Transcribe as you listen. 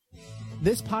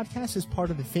This podcast is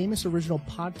part of the Famous Original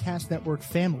Podcast Network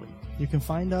family. You can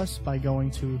find us by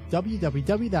going to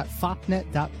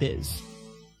www.fopnet.biz.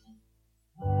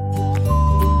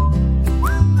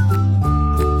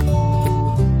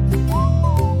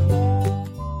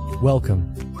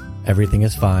 Welcome. Everything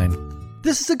is fine.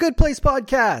 This is a Good Place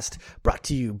podcast, brought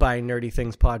to you by Nerdy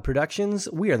Things Pod Productions.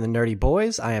 We are the Nerdy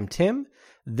Boys. I am Tim.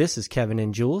 This is Kevin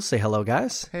and Jules. Say hello,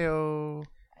 guys. Heyo.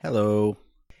 Hello.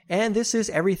 And this is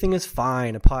Everything is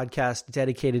Fine, a podcast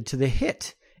dedicated to the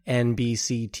hit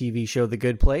NBC TV show The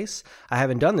Good Place. I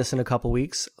haven't done this in a couple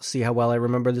weeks. See how well I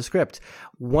remember the script.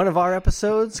 One of our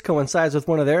episodes coincides with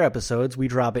one of their episodes. We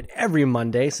drop it every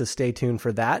Monday, so stay tuned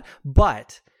for that.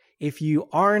 But if you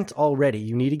aren't already,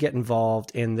 you need to get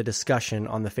involved in the discussion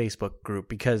on the Facebook group,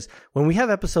 because when we have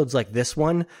episodes like this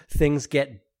one, things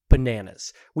get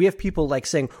bananas. We have people like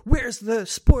saying, where's the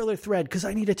spoiler thread? Because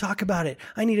I need to talk about it.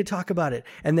 I need to talk about it.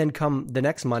 And then come the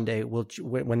next Monday,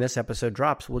 when this episode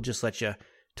drops, we'll just let you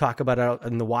talk about it out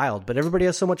in the wild. But everybody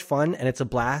has so much fun, and it's a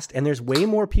blast. And there's way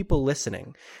more people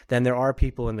listening than there are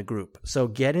people in the group. So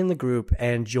get in the group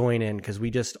and join in, because we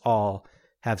just all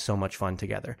have so much fun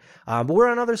together. But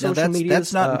we're on other social media.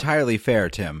 That's not entirely fair,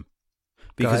 Tim,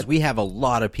 because we have a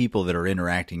lot of people that are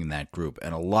interacting in that group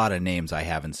and a lot of names I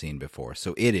haven't seen before.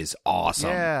 So it is awesome.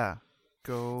 Yeah.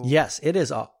 Go. Yes, it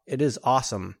is. It is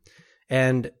awesome.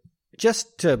 And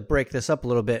just to break this up a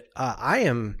little bit, I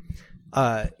am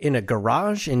in a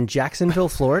garage in Jacksonville,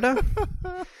 Florida.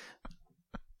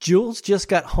 Jules just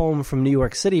got home from New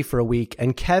York City for a week,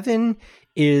 and Kevin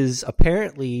is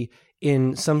apparently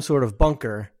in some sort of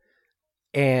bunker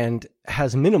and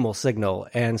has minimal signal.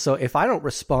 And so if I don't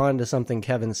respond to something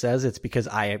Kevin says, it's because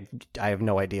I have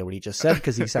no idea what he just said,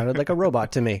 because he sounded like a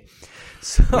robot to me.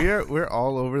 So we're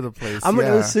all over the place. I'm going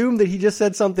to assume that he just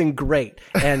said something great,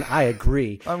 and I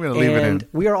agree. I'm going to leave it in. And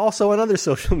we are also on other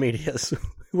social medias.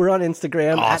 We're on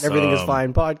Instagram at Everything is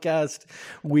Fine Podcast.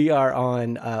 We are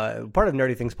on part of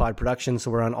Nerdy Things Pod Productions,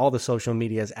 so we're on all the social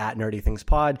medias at Nerdy Things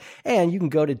Pod. And you can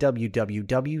go to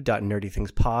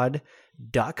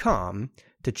www.nerdythingspod.com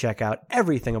to check out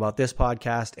everything about this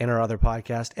podcast and our other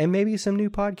podcast, and maybe some new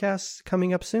podcasts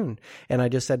coming up soon. And I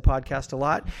just said podcast a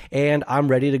lot, and I'm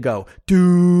ready to go.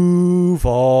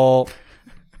 Duval.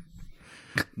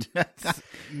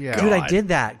 Yeah. Dude, I did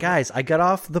that. Guys, I got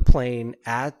off the plane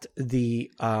at the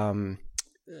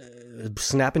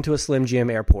Snap into a Slim Jim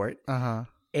airport,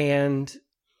 and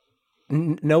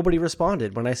nobody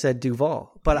responded when I said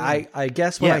Duval. But I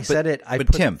guess when I said it, I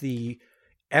put Tim, the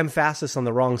emphasis on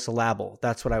the wrong syllable.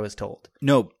 That's what I was told.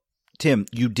 No, Tim,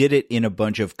 you did it in a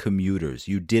bunch of commuters.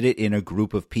 You did it in a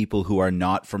group of people who are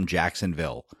not from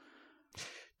Jacksonville.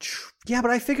 Yeah,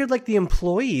 but I figured like the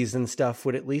employees and stuff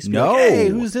would at least be No. like, hey,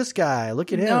 who's this guy?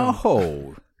 Look at him.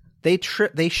 No. They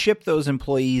ship those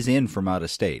employees in from out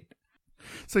of state.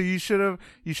 So you should have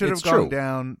It's gone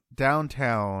true.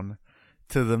 downtown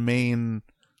to the main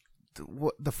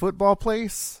the football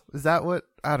place. Is that what?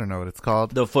 I don't know what it's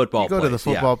called. The football you go place. to the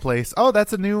football place. Oh,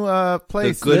 that's a new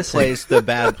place. The good place, the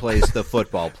bad place, the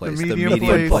football place, The the medium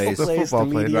medium place. the football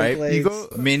the place, medium right? place. You go.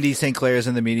 Mindy St. Clair's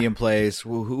in the medium place.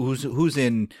 Who's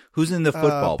in the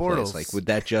football Bortles. place? Like, would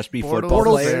that just be Bortles football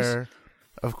players? there,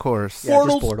 of course. Yeah,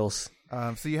 just Bortles.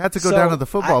 So you had to go down to the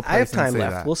football place. I have time and say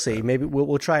left. that. We'll see. Maybe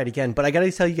we'll try it again. But I got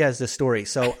to tell you guys this story.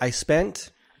 So I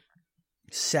spent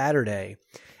Saturday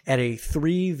at a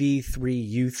 3v3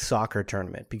 youth soccer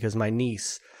tournament because my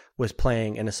niece was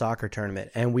playing in a soccer tournament,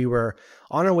 and we were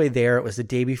on our way there. It was the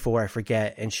day before, I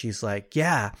forget. And she's like,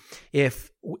 yeah,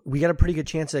 if we got a pretty good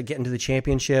chance of getting to the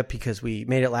championship because we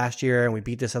made it last year and we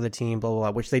beat this other team, blah, blah, blah,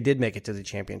 which they did make it to the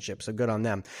championship. So good on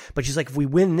them. But she's like, if we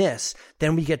win this,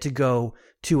 then we get to go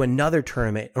to another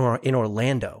tournament in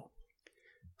Orlando.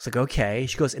 It's like, okay.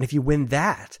 She goes, and if you win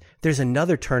that, there's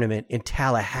another tournament in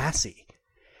Tallahassee.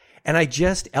 And I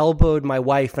just elbowed my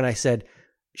wife and I said,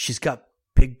 she's got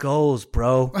big goals,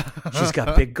 bro. She's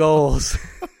got big goals.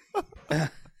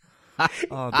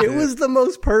 It was the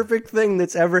most perfect thing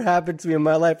that's ever happened to me in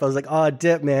my life. I was like, oh,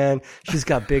 dip, man. She's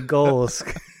got big goals.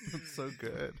 That's so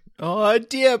good. Oh,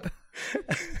 dip.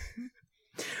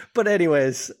 But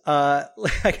anyways, I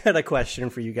got a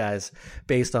question for you guys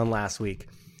based on last week.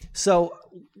 So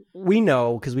we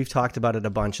know, because we've talked about it a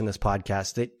bunch in this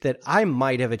podcast, that I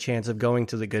might have a chance of going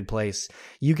to the good place.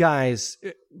 You guys,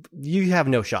 you have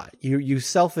no shot. You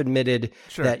self-admitted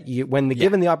that when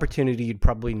given the opportunity, you'd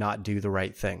probably not do the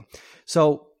right thing.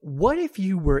 So what if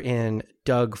you were in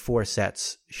Doug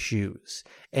Forset's shoes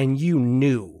and you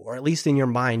knew, or at least in your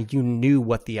mind, you knew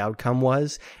what the outcome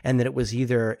was and that it was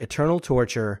either eternal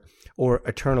torture or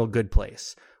eternal good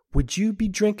place? Would you be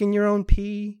drinking your own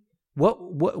pee?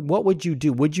 what would you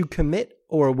do? Would you commit,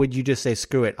 or would you just say,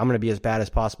 screw it, I'm going to be as bad as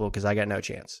possible because I got no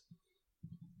chance?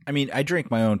 I mean, I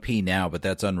drink my own pee now, but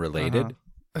that's unrelated.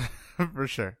 For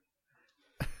sure.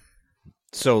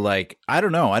 So, like, I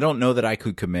don't know. I don't know that I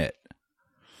could commit.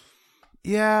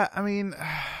 Yeah, I mean,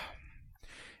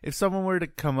 if someone were to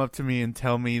come up to me and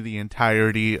tell me the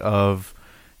entirety of,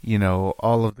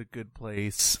 all of the Good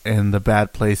Place and the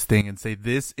Bad Place thing and say,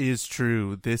 this is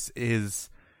true, this is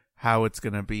how it's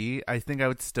going to be, I think I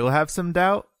would still have some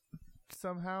doubt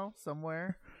somehow,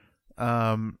 somewhere.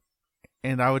 And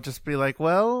I would just be like,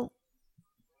 well,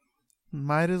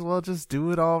 might as well just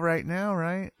do it all right now,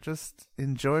 right? Just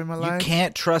enjoy my life. You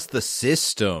can't trust the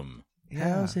system.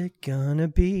 Yeah. How's it gonna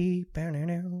be? Yeah.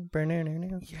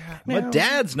 My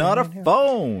dad's not a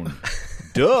phone.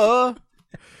 Duh.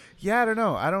 Yeah, I don't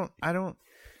know. I don't.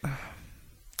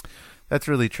 That's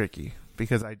really tricky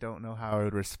because I don't know how I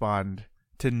would respond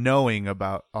to knowing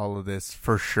about all of this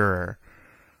for sure,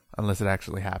 unless it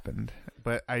actually happened.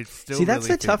 But I still see. That's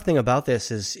really the tough thing about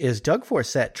this is Doug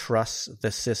Forsett trusts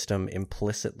the system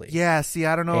implicitly. Yeah. See,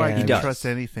 I don't know. I And- can trust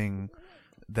anything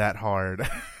that hard.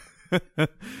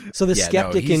 So the Yeah, no,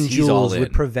 skeptic he's- in he's all Jules in.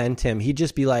 would prevent him. He'd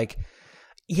just be like,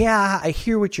 yeah, I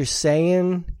hear what you're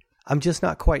saying. I'm just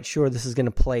not quite sure this is going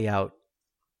to play out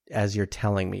as you're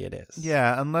telling me it is.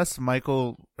 Yeah, unless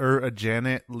Michael or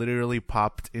Janet literally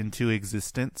popped into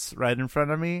existence right in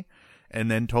front of me and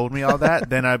then told me all that,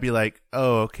 then I'd be like,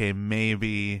 oh, okay,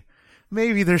 maybe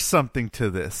there's something to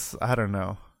this. I don't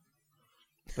know.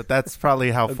 But that's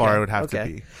probably how far it would have to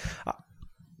be.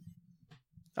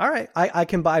 All right. I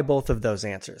can buy both of those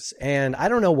answers. And I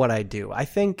don't know what I'd do. I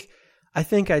think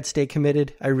I'd stay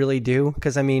committed. I really do.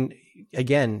 Because, I mean,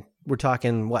 again, we're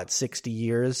talking, 60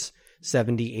 years,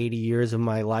 70, 80 years of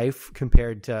my life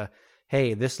compared to,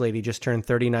 hey, this lady just turned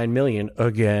 39 million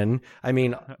again. I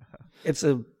mean, it's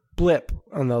a blip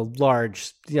on the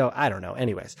large, I don't know.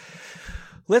 Anyways,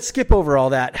 let's skip over all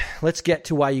that. Let's get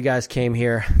to why you guys came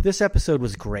here. This episode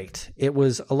was great. It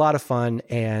was a lot of fun,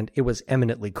 and it was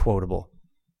eminently quotable.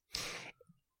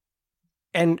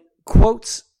 And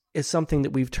quotes is something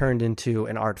that we've turned into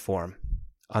an art form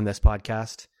on this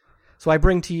podcast. So I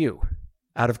bring to you,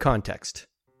 out of context,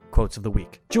 quotes of the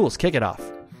week. Jules, kick it off.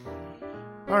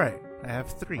 All right, I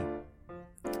have 3.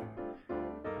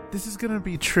 This is going to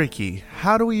be tricky.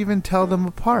 How do we even tell them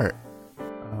apart?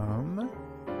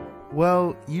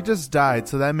 Well, you just died,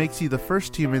 so that makes you the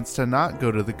first humans to not go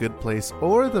to the good place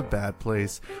or the bad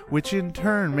place, which in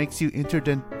turn makes you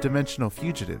interdimensional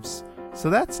fugitives. So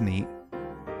that's neat.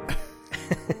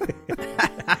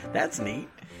 That's neat.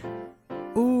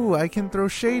 Ooh, I can throw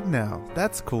shade now.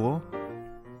 That's cool.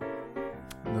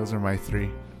 Those are my 3.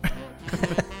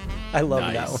 I love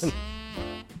Nice.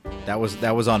 that one.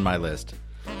 That was on my list.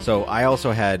 So I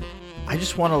also had, I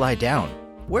just want to lie down.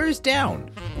 Where is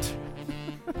down?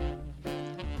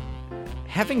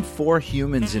 Having 4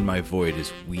 humans in my void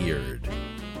is weird.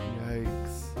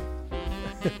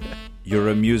 Yikes. Your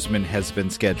amusement has been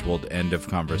scheduled. End of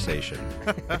conversation.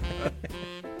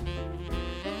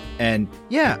 And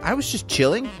yeah, I was just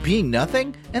chilling, being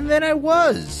nothing, and then I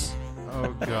was.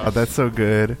 Oh, God, that's so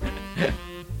good.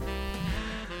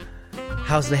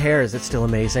 How's the hair? Is it still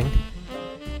amazing?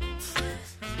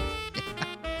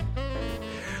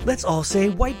 Let's all say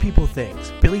white people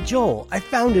things. Billy Joel, I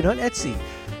found it on Etsy.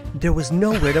 There was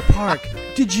nowhere to park.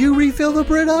 Did you refill the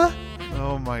Brita?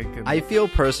 Oh, my goodness. I feel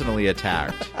personally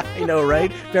attacked. I know,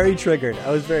 right? Very triggered.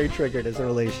 I was very triggered as a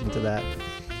relation to that.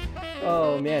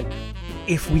 Oh, man.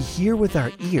 If we hear with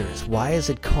our ears, why is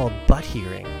it called butt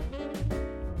hearing?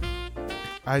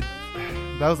 That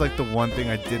was like the one thing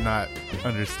I did not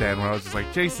understand where I was just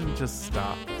like, Jason, just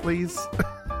stop, please.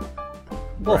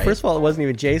 Well, Right. first of all, it wasn't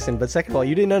even Jason, but second of all,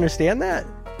 you didn't understand that?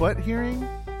 Butt hearing?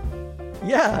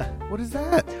 Yeah. What is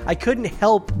that? I couldn't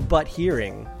help but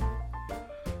hearing.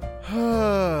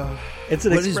 It's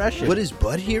an expression. What is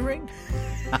butt hearing?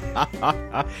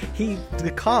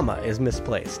 The comma is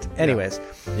misplaced. Anyways,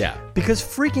 Yeah. because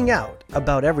freaking out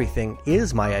about everything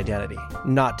is my identity,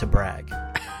 not to brag.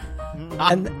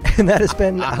 and that has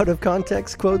been Out of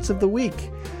Context Quotes of the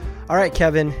Week. All right,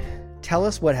 Kevin, tell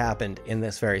us what happened in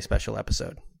this very special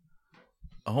episode.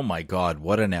 Oh my God,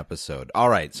 what an episode. All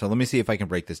right, so let me see if I can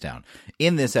break this down.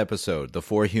 In this episode, the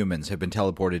 4 humans have been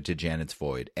teleported to Janet's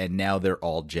void, and now they're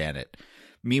all Janet.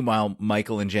 Meanwhile,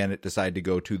 Michael and Janet decide to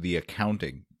go to the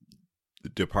accounting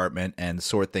department and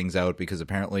sort things out because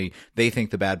apparently they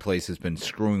think the bad place has been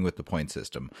screwing with the point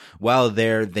system. While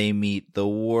there, they meet the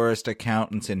worst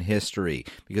accountants in history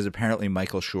because apparently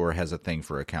Michael Schur has a thing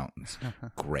for accountants.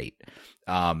 Great.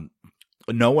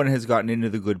 No one has gotten into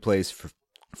the good place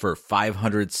for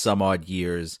 500 some odd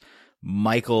years.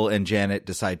 Michael and Janet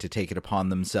decide to take it upon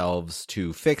themselves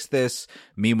to fix this.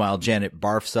 Meanwhile, Janet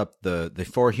barfs up the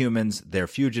 4 humans. They're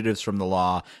fugitives from the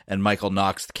law, and Michael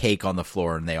knocks the cake on the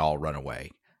floor, and they all run away.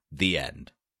 The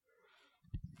end.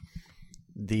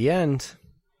 The end.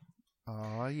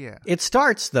 Oh, yeah. It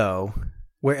starts, though,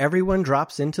 where everyone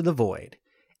drops into the void,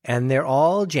 and they're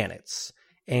all Janet's,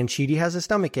 and Chidi has a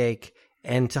stomach ache,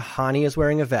 and Tahani is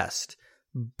wearing a vest,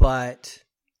 but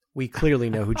we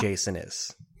clearly know who Jason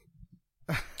is.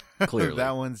 Clearly.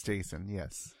 That one's Jason,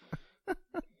 yes.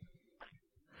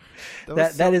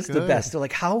 That is the best. They're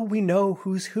like, how will we know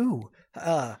who's who?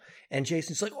 And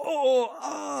Jason's like,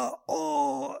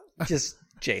 just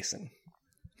Jason.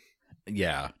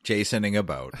 Yeah, Jasoning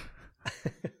about.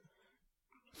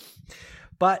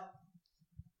 But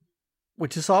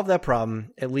to solve that problem,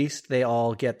 at least they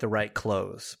all get the right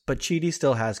clothes. But Chidi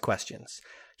still has questions.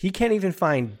 He can't even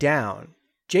find down.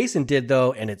 Jason did,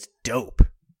 though, and it's dope.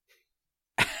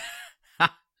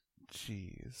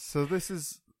 Jeez. So this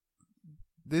is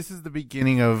the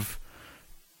beginning of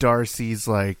Darcy's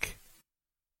like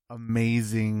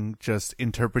amazing just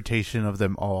interpretation of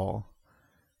them all.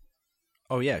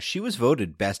 Oh yeah, she was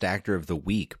voted best actor of the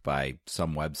week by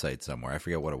some website somewhere. I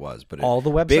forget what it was, but all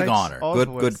the websites, big honor, all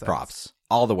good props.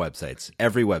 All the websites,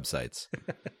 every websites.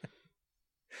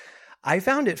 I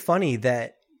found it funny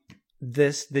that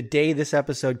the day this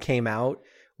episode came out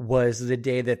was the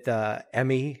day that the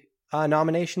Emmy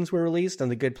nominations were released, and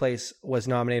The Good Place was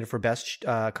nominated for Best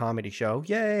Comedy Show.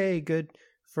 Yay, good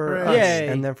for us,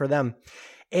 and then for them.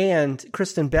 And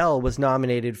Kristen Bell was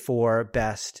nominated for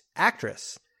Best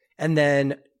Actress. And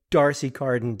then Darcy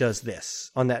Carden does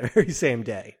this on that very same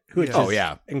day, which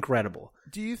is incredible.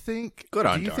 Do you think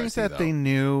Darcy, that they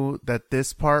knew that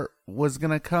this part was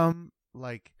going to come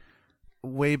like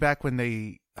way back when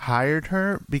they hired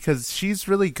her? Because she's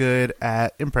really good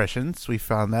at impressions. We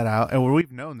found that out, and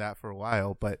we've known that for a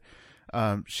while, but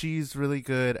she's really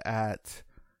good at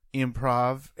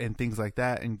improv and things like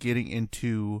that and getting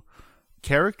into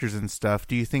characters and stuff.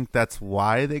 Do you think that's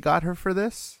why they got her for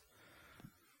this?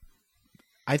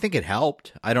 I think it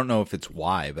helped. I don't know if it's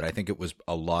why, but I think it was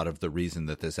a lot of the reason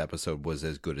that this episode was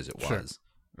as good as it was.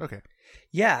 Okay.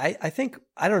 Yeah, I think,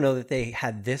 I don't know that they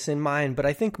had this in mind, but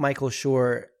I think Michael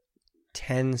Schur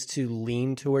tends to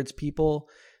lean towards people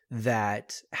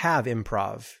that have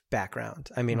improv background.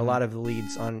 I mean, a lot of the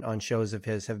leads on shows of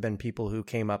his have been people who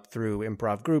came up through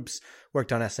improv groups,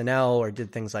 worked on SNL or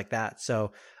did things like that.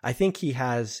 So I think he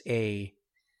has I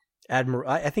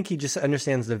think he just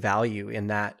understands the value in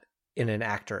that in an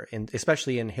actor,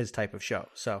 especially in his type of show.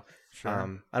 So I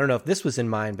don't know if this was in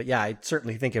mind, but yeah, I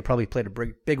certainly think it probably played a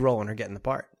big role in her getting the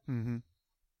part. Mm-hmm.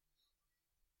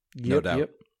 No doubt. Yep.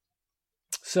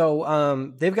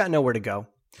 So they've got nowhere to go.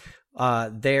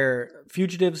 They're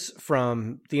fugitives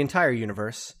from the entire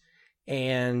universe,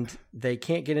 and they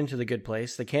can't get into the good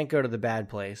place. They can't go to the bad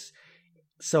place.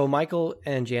 So Michael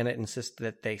and Janet insist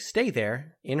that they stay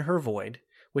there in her void,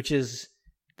 which is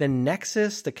the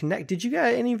Nexus, the Connect. Did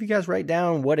any of you guys write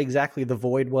down what exactly the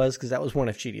void was? Because that was one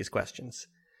of Chidi's questions.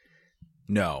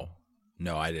 No,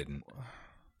 I didn't.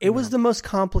 It was the most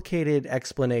complicated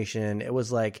explanation. It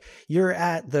was like, you're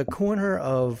at the corner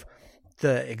of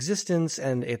the existence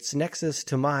and its nexus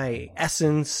to my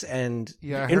essence and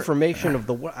information of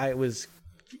the world.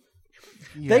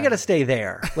 They got to stay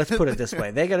there. Let's put it this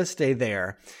way. They got to stay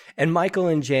there. And Michael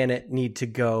and Janet need to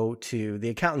go to the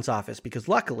accountant's office because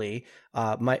luckily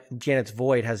Janet's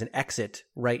void has an exit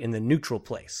right in the neutral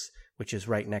place, which is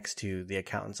right next to the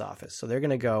accountant's office. So they're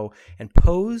going to go and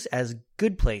pose as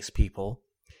Good Place people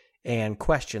and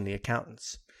question the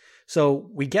accountants. So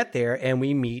we get there and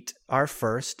we meet our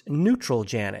first neutral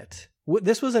Janet.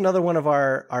 This was another one of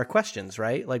our questions,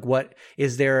 right? Like, what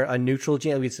is there a neutral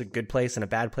Janet? It's a good place and a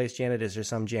bad place Janet. Is there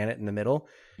some Janet in the middle?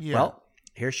 Yeah. Well,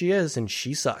 here she is, and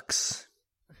she sucks.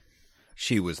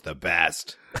 She was the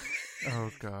best. Oh,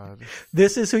 God.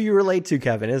 This is who you relate to,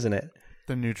 Kevin, isn't it?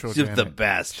 The neutral She's Janet. the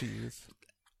best. Jeez.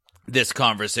 This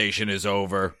conversation is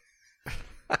over.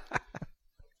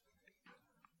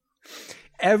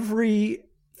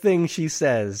 Everything she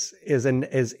says is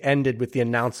ended with the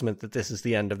announcement that this is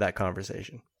the end of that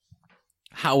conversation.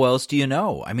 How else do you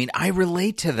know? I mean, I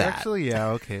relate to that. Actually, yeah,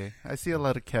 okay. I see a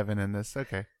lot of Kevin in this.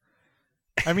 Okay.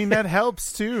 I mean, that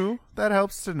helps, too. That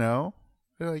helps to know.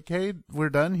 They're like, hey, we're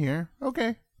done here.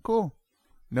 Okay, cool.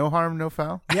 No harm, no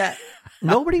foul. Yeah.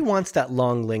 Nobody wants that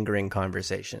long, lingering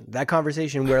conversation. That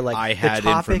conversation where, like, I had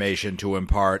information to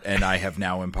impart, and I have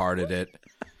now imparted it.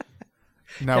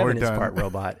 Now Kevin we're done. is part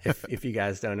robot, if you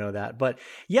guys don't know that. But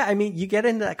yeah, I mean, you get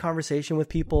into that conversation with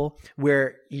people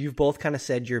where you've both kind of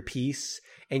said your piece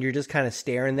and you're just kind of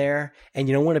staring there and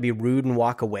you don't want to be rude and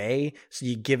walk away. So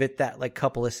you give it that like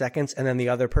couple of seconds and then the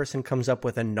other person comes up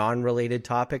with a non-related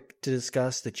topic to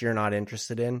discuss that you're not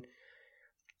interested in.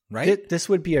 Right? This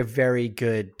would be a very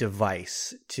good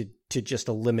device to just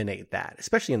eliminate that,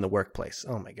 especially in the workplace.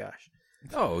 Oh my gosh.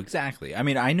 Oh, exactly. I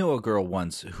mean, I knew a girl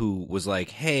once who was like,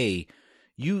 hey,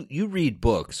 you read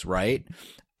books, right?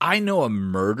 I know a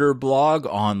murder blog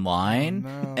online,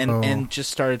 and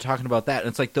just started talking about that. And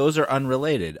it's like, those are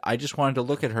unrelated. I just wanted to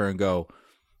look at her and go,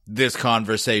 this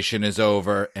conversation is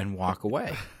over, and walk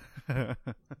away.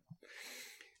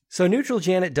 So Neutral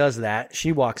Janet does that.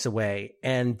 She walks away.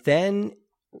 And then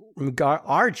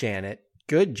our Janet,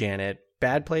 good Janet,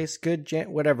 bad place, good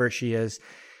Janet, whatever she is,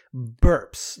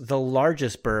 burps the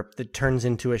largest burp that turns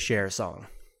into a Cher song.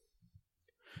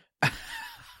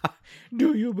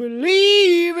 Do you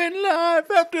believe in life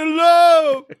after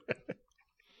love?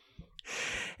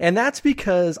 And that's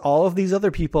because all of these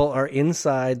other people are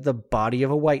inside the body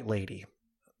of a white lady.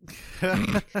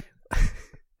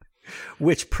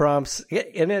 Which prompts,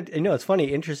 and it's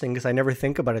funny, interesting, because I never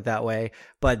think about it that way,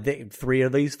 but 3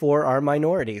 of these 4 are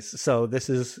minorities. So this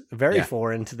is very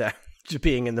foreign to them,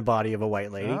 being in the body of a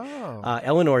white lady. Oh.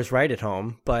 Eleanor's right at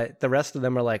home, but the rest of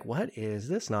them are like, what is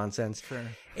this nonsense? Sure.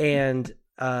 And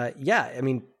I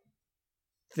mean,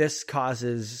 this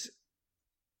causes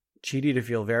Chidi to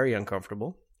feel very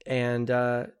uncomfortable. And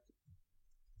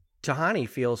Tahani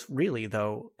feels really,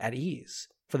 though, at ease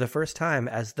for the first time,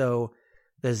 as though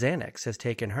the Xanax has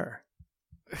taken her.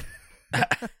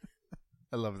 I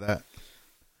love that.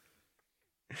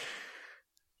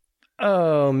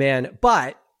 Oh, man.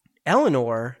 But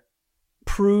Eleanor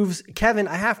proves... Kevin,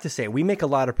 I have to say, we make a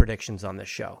lot of predictions on this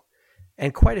show.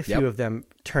 And quite a few of them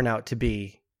turn out to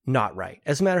be not right.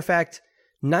 As a matter of fact,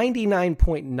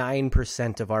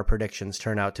 99.9% of our predictions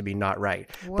turn out to be not right.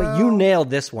 Well, but you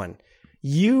nailed this one.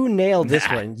 You nailed this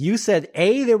one. You said,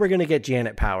 A, they were going to get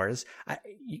Janet powers.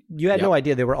 You had no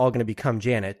idea they were all going to become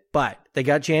Janet, but they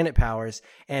got Janet powers.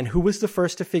 And who was the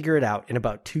first to figure it out in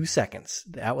about 2 seconds?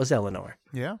 That was Eleanor.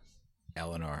 Yeah.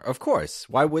 Eleanor. Of course.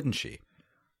 Why wouldn't she?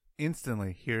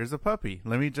 Instantly, here's a puppy.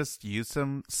 Let me just use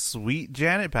some sweet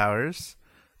Janet powers.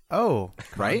 Oh,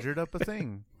 conjured up a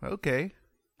thing. Okay.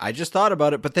 I just thought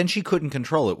about it, but then she couldn't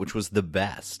control it, which was the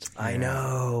best. I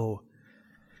know.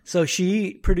 So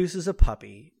she produces a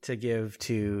puppy to give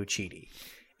to Chidi.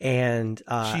 And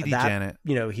Chidi Janet.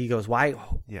 He goes, why?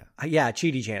 Yeah.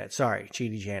 Chidi Janet. Sorry,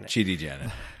 Chidi Janet. Chidi Janet.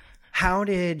 How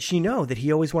did she know that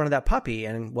he always wanted that puppy?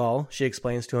 And, well, she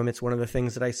explains to him, it's one of the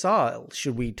things that I saw.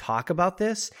 Should we talk about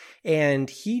this? And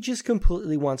he just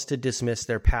completely wants to dismiss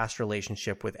their past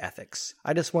relationship with ethics.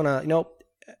 I just want to,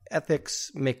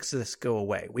 ethics makes this go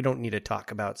away. We don't need to talk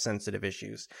about sensitive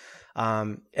issues.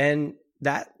 And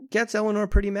that gets Eleanor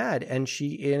pretty mad, and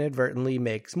she inadvertently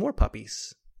makes more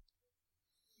puppies.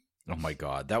 Oh my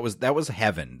God, that was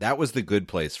heaven. That was the good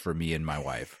place for me and my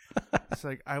wife. It's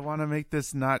like, I want to make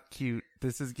this not cute.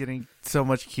 This is getting so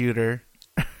much cuter.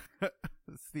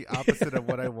 It's the opposite of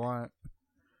what I want.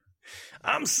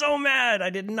 I'm so mad.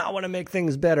 I did not want to make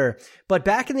things better. But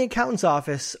back in the accountant's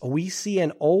office, we see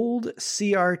an old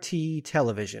CRT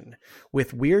television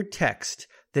with weird text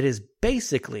that is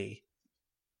basically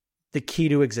the key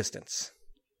to existence.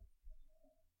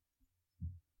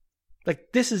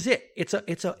 Like, this is it.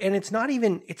 And it's not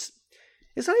even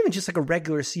just like a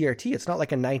regular CRT. It's not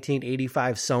like a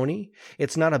 1985 Sony.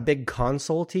 It's not a big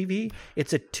console TV.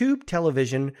 It's a tube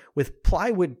television with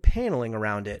plywood paneling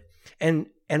around it and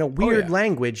a weird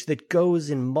language that goes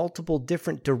in multiple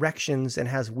different directions and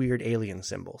has weird alien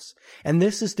symbols. And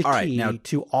this is the key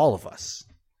to all of us.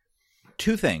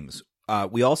 2 things.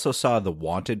 We also saw the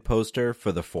wanted poster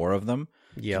for the 4 of them.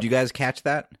 Yep. Did you guys catch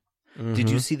that? Mm-hmm. Did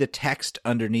you see the text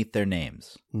underneath their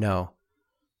names? No.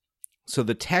 So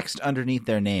the text underneath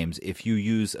their names, if you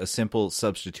use a simple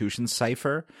substitution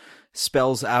cipher,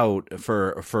 spells out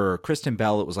for Kristen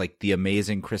Bell, it was like the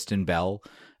amazing Kristen Bell.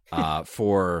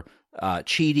 For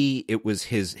Chidi, it was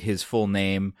his full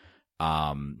name.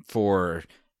 For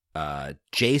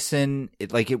Jason,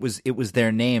 it was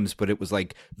their names, but it was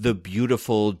like the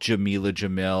beautiful Jamila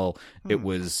Jamil. It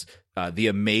was the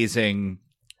amazing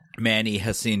Manny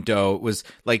Jacinto. It was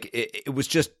like it was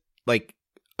just like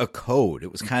a code.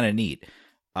 It was kind of neat.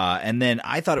 And then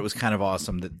I thought it was kind of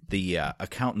awesome that the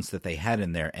accountants that they had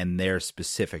in there and their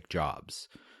specific jobs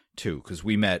too, because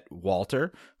we met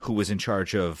Walter, who was in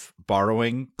charge of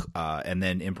borrowing and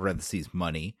then in parentheses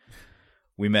money.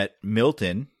 We met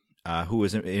Milton, who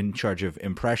was in charge of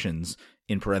impressions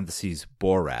in parentheses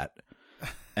Borat.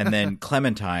 And then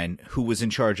Clementine, who was in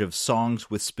charge of songs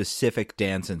with specific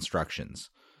dance instructions.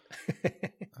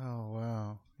 Oh,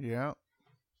 wow. Yeah.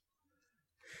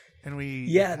 And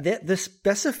the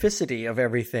specificity of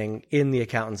everything in the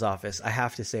accountant's office, I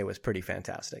have to say, was pretty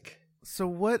fantastic. So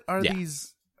what are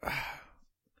these?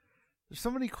 There's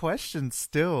so many questions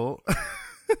still.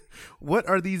 What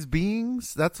are these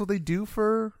beings? That's what they do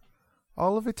for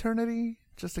all of eternity?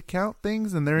 Just account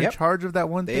things, and they're in charge of that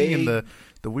one thing, and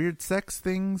the weird sex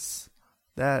things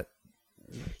that.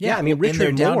 Yeah, I mean,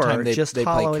 Richard Moore just they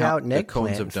hollowed out an the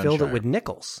cones eggplant of and filled it Dunshire. with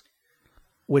nickels.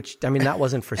 Which, I mean, that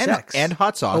wasn't for sex. And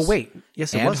hot sauce. Oh, wait.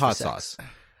 Yes, it and was hot for sex. sauce.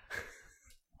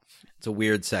 It's a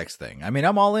weird sex thing. I mean,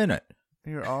 I'm all in it.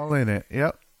 You're all in it.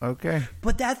 Yep. Okay.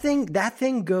 But that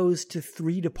thing goes to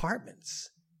 3 departments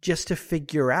just to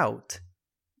figure out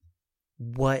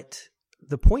what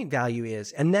the point value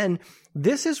is. And then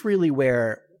this is really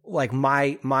where like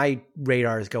my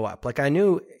radars go up. Like I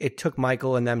knew it took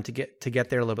Michael and them to get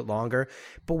there a little bit longer,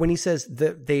 but when he says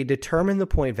that they determine the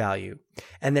point value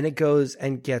and then it goes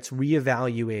and gets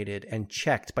reevaluated and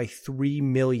checked by 3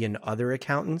 million other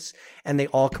accountants and they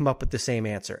all come up with the same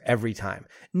answer every time.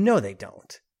 No, they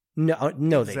don't. No,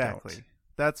 Exactly. they don't.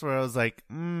 That's where I was like,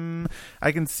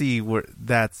 I can see where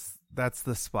that's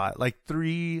the spot. Like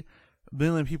 3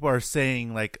 million people are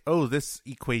saying like, oh, this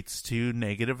equates to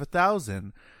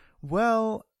 -1,000.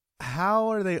 Well, how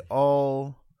are they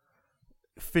all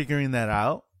figuring that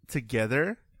out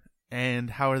together? And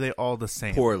how are they all the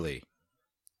same? Poorly.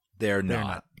 They're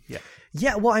not. Yeah.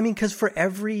 Yeah, well, I mean, because for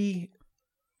every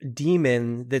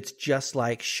demon that's just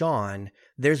like Sean,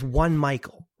 there's one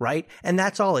Michael, right? And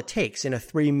that's all it takes in a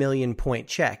 3 million point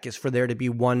check is for there to be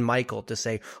one Michael to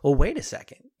say, oh, wait a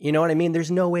second. You know what I mean?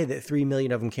 There's no way that 3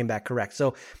 million of them came back correct.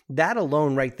 So that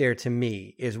alone right there to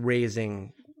me is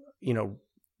raising,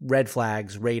 red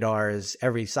flags, radars,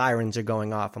 every sirens are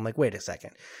going off. I'm like, wait a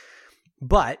second.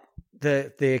 But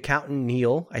the accountant,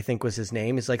 Neil, I think was his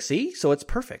name, is like, see, so it's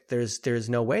perfect. There's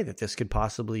no way that this could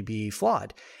possibly be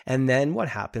flawed. And then what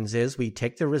happens is we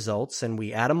take the results and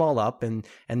we add them all up and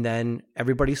then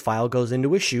everybody's file goes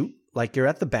into a chute like you're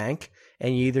at the bank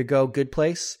and you either go good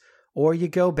place or you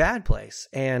go bad place.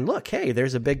 And look, hey,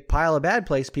 there's a big pile of bad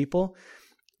place people,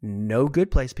 no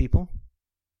good place people,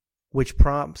 which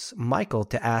prompts Michael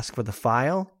to ask for the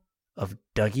file of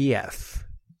Dougie F.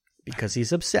 Because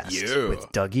he's obsessed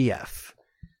with Dougie F.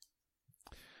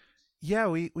 Yeah,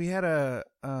 we had a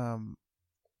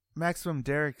Maximum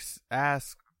Derek's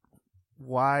ask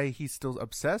why he's still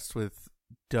obsessed with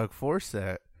Doug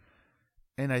Forsett.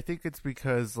 And I think it's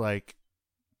because like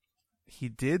he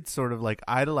did sort of like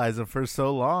idolize him for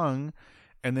so long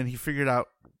and then he figured out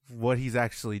what he's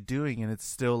actually doing and it's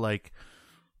still like,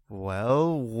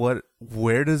 well,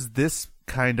 where does this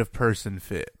kind of person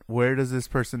fit? Where does this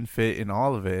person fit in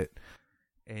all of it?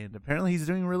 And apparently he's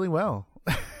doing really well.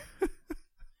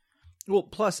 Well,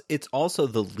 plus it's also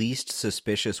the least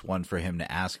suspicious one for him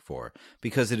to ask for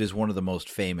because it is one of the most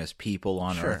famous people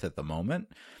on Earth at the moment.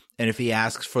 And if he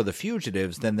asks for the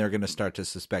fugitives, then they're going to start to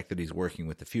suspect that he's working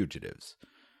with the fugitives.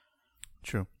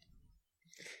 True.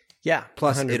 Yeah.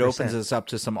 Plus, 100%. it opens us up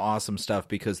to some awesome stuff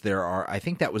because there are, I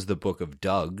think that was the book of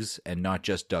Doug's and not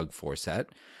just Doug Forsett.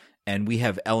 And we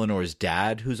have Eleanor's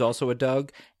dad, who's also a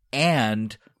Doug,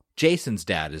 and Jason's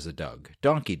dad is a Doug,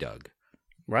 Donkey Doug.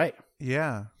 Right.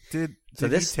 Yeah. Did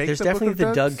there's he take the definitely book of the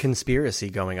Doug's? Doug conspiracy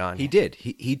going on. He did.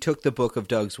 He took the book of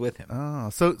Doug's with him.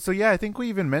 Oh, so yeah, I think we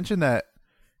even mentioned that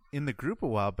in the group a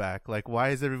while back. Like, why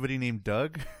is everybody named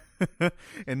Doug?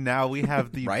 And now we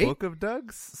have the Right? book of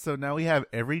Doug's. So now we have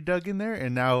every Doug in there.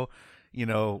 And now,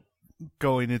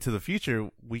 going into the future,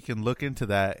 we can look into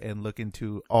that and look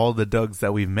into all the Dougs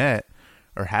that we've met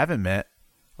or haven't met.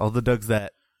 All the Dougs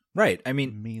that Right. I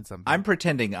mean, mean something. I'm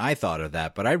pretending I thought of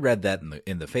that, but I read that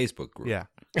in the Facebook group. Yeah,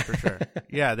 for sure.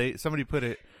 Yeah, somebody put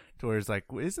it to where it's like,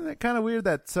 isn't it kind of weird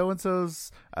that so and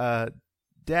so's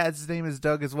dad's name is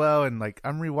Doug as well? And like,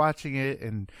 I'm rewatching it,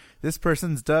 and this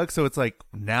person's Doug, so it's like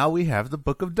now we have the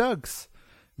book of Dougs.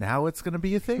 Now it's gonna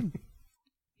be a thing.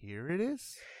 Here it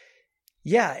is.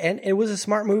 Yeah, and it was a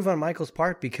smart move on Michael's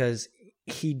part because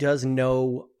he does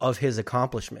know of his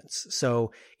accomplishments.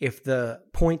 So if the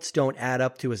points don't add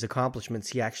up to his accomplishments,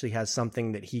 he actually has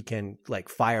something that he can like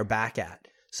fire back at.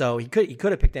 So he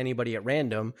could have picked anybody at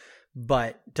random,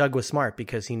 but Doug was smart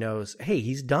because he knows, hey,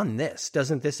 he's done this.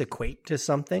 Doesn't this equate to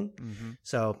something? Mm-hmm.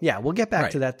 So yeah, we'll get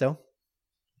back to that though.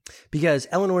 Because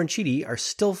Eleanor and Chidi are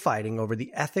still fighting over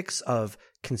the ethics of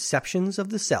conceptions of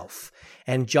the self.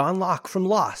 And John Locke from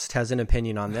Lost has an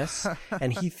opinion on this.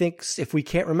 And he thinks if we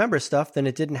can't remember stuff, then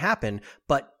it didn't happen.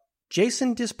 But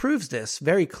Jason disproves this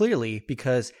very clearly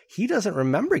because he doesn't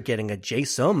remember getting a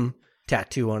Jason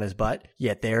tattoo on his butt.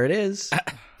 Yet there it is.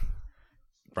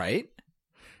 Right?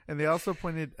 And they also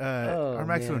pointed, our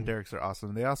Maximum Derek's are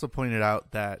awesome. They also pointed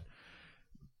out that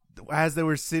as they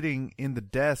were sitting in the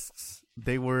desks,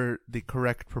 they were the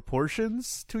correct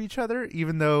proportions to each other,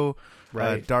 even though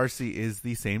Right. Darcy is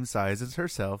the same size as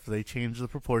herself. They changed the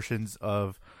proportions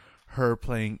of her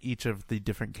playing each of the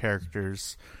different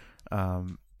characters.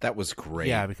 That was great.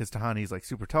 Yeah, because Tahani's like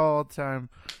super tall all the time,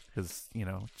 because,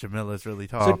 Jamila's really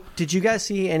tall. So, did you guys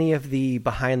see any of the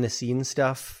behind the scenes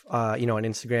stuff, on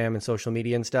Instagram and social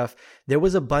media and stuff? There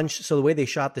was a bunch. So the way they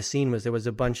shot the scene was there was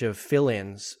a bunch of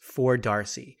fill-ins for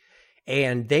Darcy,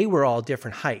 and they were all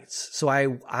different heights. So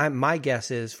my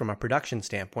guess is, from a production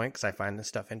standpoint, because I find this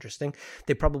stuff interesting,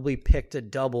 they probably picked a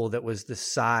double that was the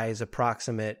size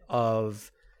approximate of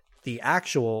the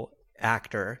actual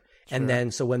actor. And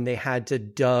then, so when they had to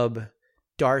dub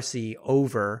Darcy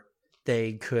over,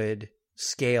 they could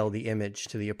scale the image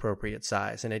to the appropriate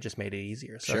size, and it just made it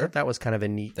easier. So I Sure. thought that was kind of a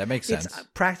neat. That makes It's sense.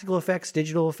 practical effects,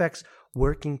 digital effects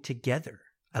working together.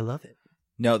 I love it.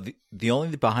 No, the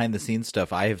only behind the scenes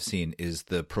stuff I have seen is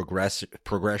the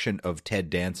progression of Ted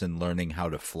Danson learning how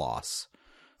to floss.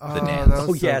 The dance. that was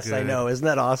Oh so yes, I good. know. Isn't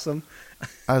that awesome?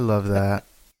 I love that.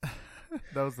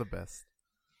 That was the best.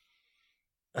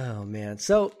 Oh man.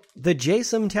 So the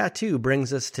Jason tattoo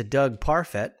brings us to Doug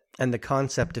Parfit and the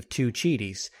concept of two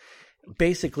Cheaties.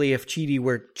 Basically, if Cheaty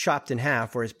were chopped in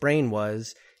half where his brain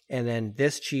was, and then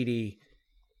this Cheaty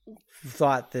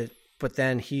thought that, but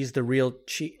then he's the real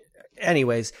Cheaty.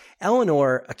 Anyways,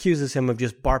 Eleanor accuses him of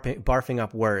just barfing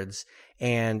up words,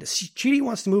 and Cheaty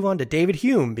wants to move on to David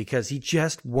Hume because he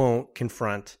just won't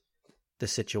confront the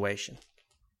situation.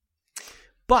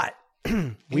 But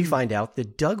we find out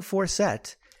that Doug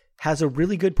Forsett has a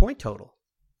really good point total.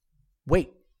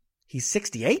 Wait, he's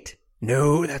 68?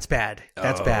 No, that's bad.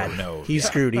 That's bad. no. He's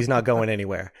screwed. He's not going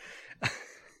anywhere.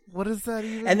 What does that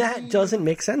even And that mean? doesn't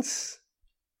make sense.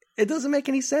 It doesn't make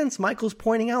any sense. Michael's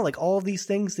pointing out like all of these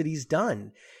things that he's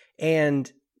done.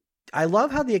 And I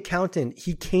love how the accountant,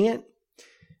 he can't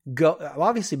go,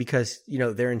 obviously because,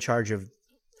 they're in charge of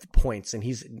the points and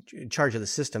he's in charge of the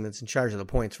system that's in charge of the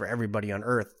points for everybody on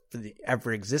Earth for the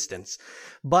ever existence.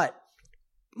 But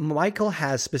Michael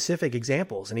has specific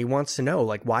examples and he wants to know,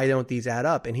 like, why don't these add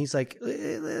up? And he's like,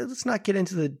 let's not get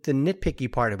into the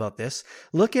nitpicky part about this.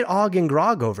 Look at Og and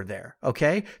Grog over there,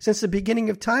 okay? Since the beginning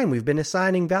of time, we've been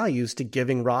assigning values to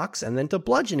giving rocks and then to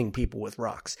bludgeoning people with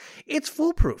rocks. It's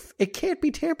foolproof. It can't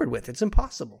be tampered with. It's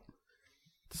impossible.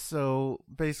 So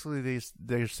basically,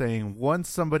 they're saying once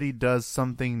somebody does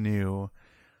something new,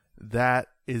 that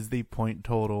is the point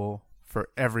total for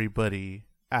everybody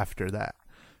after that.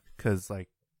 Because, like,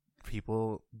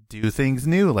 people do things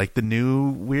new, like the new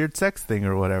weird sex thing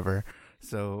or whatever.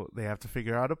 So they have to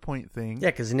figure out a point thing. Yeah,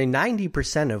 because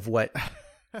 90% of what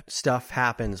stuff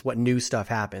happens, what new stuff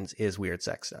happens, is weird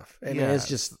sex stuff. I mean, it's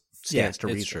just stands to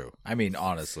reason. It's true. I mean,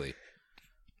 honestly.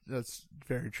 That's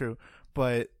very true.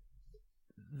 But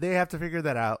they have to figure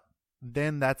that out.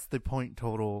 Then that's the point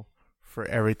total for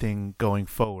everything going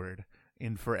forward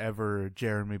in forever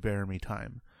Jeremy Bearimy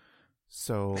time.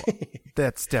 So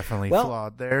that's definitely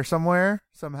flawed there somewhere,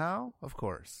 somehow, of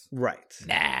course. Right.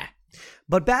 Nah.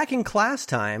 But back in class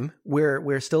time,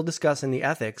 we're still discussing the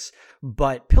ethics,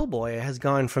 but Pillboy has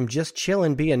gone from just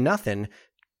chillin' being nothing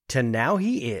to now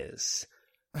he is.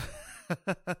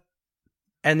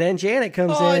 And then Janet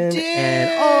comes in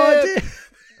and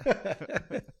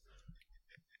dip!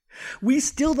 We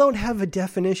still don't have a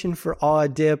definition for aw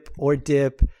dip or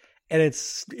dip. And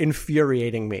it's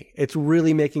infuriating me. It's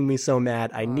really making me so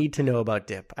mad. I need to know about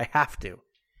dip. I have to.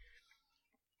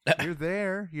 You're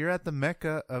there. You're at the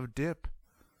mecca of dip.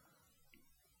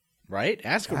 Right?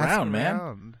 Ask around, man.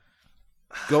 around.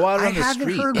 Go out I on the haven't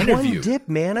street. heard Interview. one dip,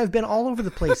 man. I've been all over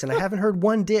the place, and I haven't heard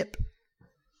one dip.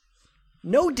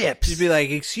 No dips. Just be like,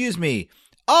 excuse me.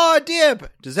 Oh,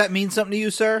 dip. Does that mean something to you,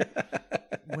 sir?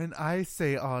 When I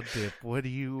say "aw dip," what do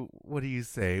you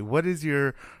say? What is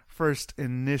your first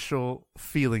initial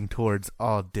feeling towards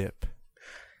 "aw dip"?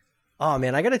 Oh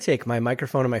man, I got to take my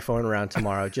microphone and my phone around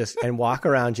tomorrow and walk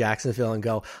around Jacksonville and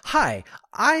go, "Hi,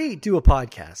 I do a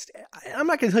podcast. I'm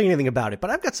not going to tell you anything about it,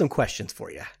 but I've got some questions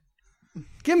for you.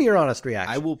 Give me your honest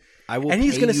reaction." I will. And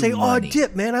he's pay going to you say, money. "Oh,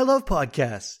 dip, man, I love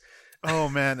podcasts." Oh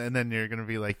man, and then you're gonna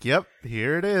be like, "Yep,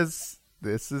 here it is.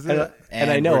 This is it."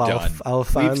 And I know we're I'll done. I'll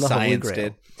find We've the Holy scienced Grail.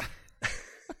 it.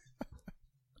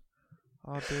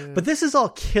 Aw dip. But this is all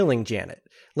killing Janet,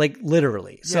 like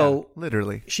literally. So Yeah,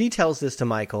 literally. she tells this to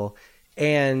Michael,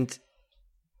 and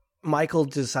Michael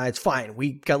decides, fine,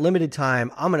 we got limited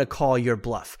time. I'm going to call your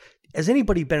bluff. Has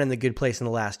anybody been in the good place in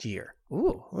the last year?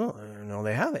 Ooh, well, no,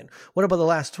 they haven't. What about the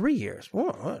last 3 years?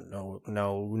 Oh,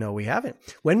 no, we haven't.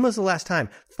 When was the last time?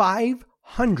 5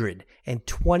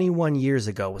 121 years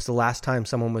ago was the last time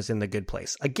someone was in the good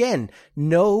place. Again,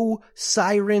 no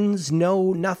sirens,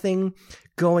 no nothing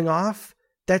going off.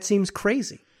 That seems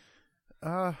crazy.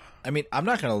 I mean, I'm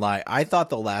not going to lie. I thought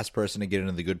the last person to get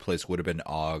into the good place would have been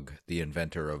Og, the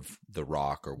inventor of the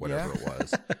rock or whatever it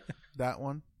was. That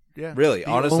one. Yeah. Really,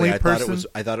 honestly, I person...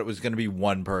 thought it was going to be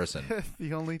one person.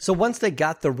 The only. So once they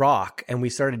got the rock and we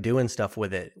started doing stuff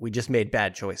with it, we just made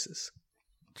bad choices.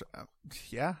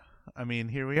 Yeah. I mean,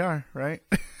 here we are, right?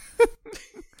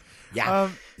 Yeah.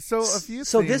 So a few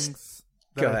things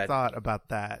that I thought about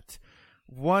that.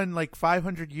 One, like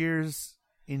 500 years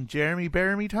in Jeremy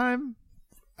Bearimy time.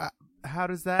 How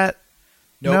does that?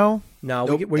 Nope. No,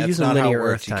 nope. we're That's using not linear how it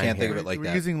works. Earth You time can't here. think of it like We're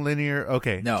that. using linear.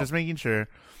 Okay, No. just making sure.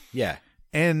 Yeah.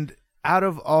 And out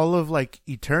of all of like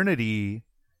eternity,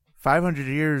 500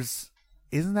 years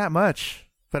isn't that much.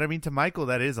 But I mean, to Michael,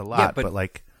 that is a lot. but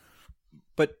like,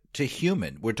 but to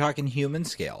human, we're talking human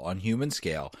scale. On human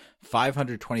scale,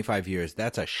 525 years.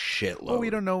 That's a shitload. well,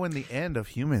 we don't know when the end of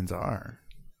humans are,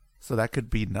 so that could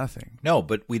be nothing. No,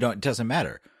 but we don't. It doesn't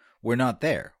matter. We're not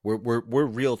there. We're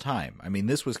real time. I mean,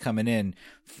 this was coming in.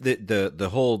 The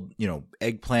whole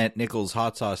eggplant Nichols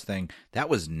hot sauce thing. That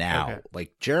was now. Okay.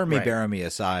 Like Jeremy Right. Bearimy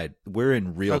aside, we're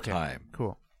in real Okay, time.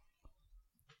 Cool.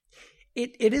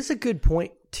 It is a good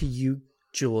point to you,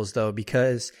 Jules, though,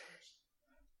 because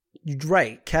you're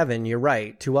right, Kevin, you're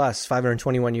right. To us,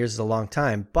 521 years is a long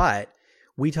time, but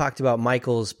we talked about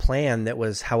Michael's plan that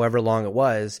was however long it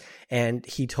was, and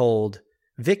he told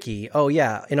Vicky, oh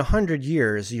yeah, in 100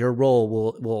 years, your role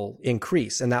will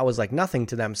increase. And that was like nothing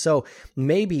to them. So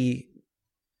maybe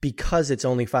because it's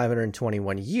only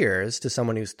 521 years to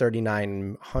someone who's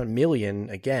 39 million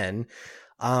again,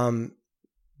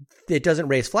 it doesn't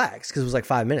raise flags because it was like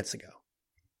 5 minutes ago.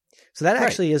 So that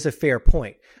actually is a fair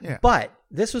point. Yeah. But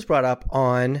this was brought up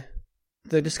on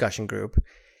the discussion group.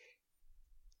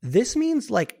 This means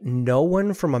like no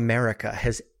one from America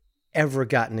has ever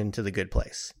gotten into the good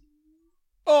place.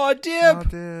 Oh,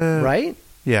 Dib! Right?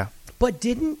 Yeah. But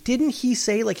didn't he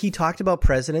say, like, he talked about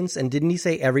presidents, and didn't he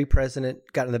say every president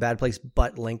got in the bad place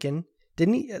but Lincoln?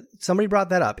 Didn't he? Somebody brought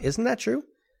that up. Isn't that true?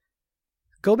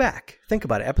 Go back. Think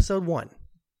about it. Episode 1.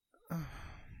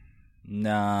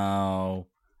 No.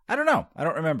 I don't know. I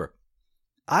don't remember.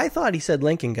 I thought he said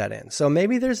Lincoln got in. So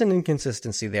maybe there's an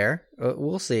inconsistency there.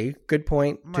 We'll see. Good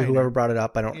point to Minor. whoever brought it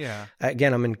up. I don't. Yeah.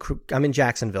 Again, I'm in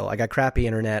Jacksonville. I got crappy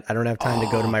internet. I don't have time to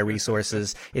go to my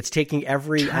resources. It's taking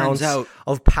every ounce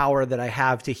of power that I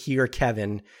have to hear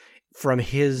Kevin from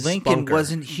his Lincoln bunker.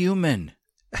 wasn't human.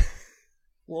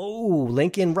 Whoa,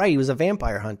 Lincoln, right. He was a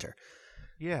vampire hunter.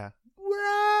 Yeah.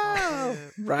 Wow.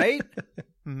 Right?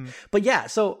 Mm-hmm. But yeah,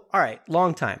 so, all right,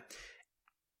 long time.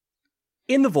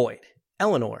 In the void,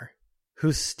 Eleanor,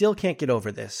 who still can't get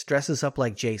over this, dresses up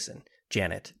like Jason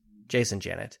Janet,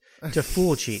 to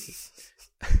fool Chidi.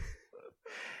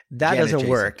 That Janet doesn't Jason.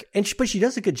 work. But she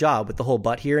does a good job with the whole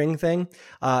butt hearing thing.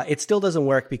 It still doesn't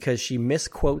work because she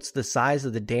misquotes the size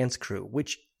of the dance crew,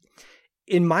 which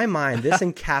in my mind, this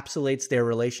encapsulates their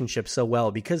relationship so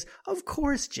well because, of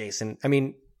course,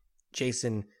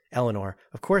 Eleanor,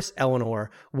 of course,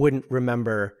 Eleanor wouldn't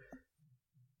remember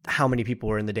how many people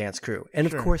were in the dance crew. And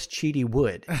of course, Chidi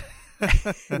would.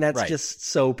 And that's just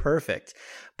so perfect.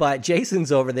 But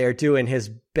Jason's over there doing his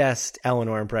best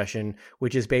Eleanor impression,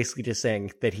 which is basically just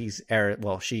saying that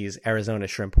she's Arizona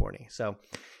shrimp horny. So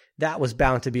that was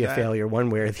bound to be a failure one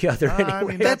way or the other anyway. I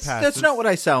mean, That's not what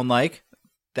I sound like.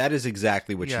 That is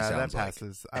exactly what she yeah, sounds that like.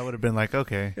 passes. I would have been like,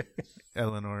 okay,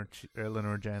 Eleanor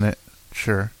Janet,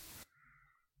 sure.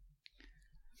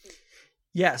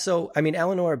 Yeah, so, I mean,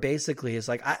 Eleanor basically is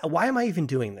like, why am I even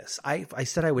doing this? I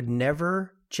said I would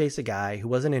never chase a guy who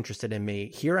wasn't interested in me.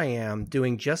 Here I am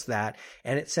doing just that,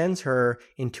 and it sends her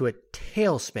into a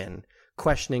tailspin,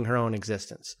 questioning her own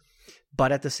existence.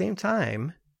 But at the same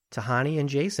time, Tahani and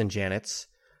Jason Janet's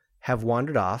have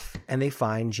wandered off, and they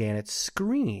find Janet's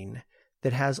screen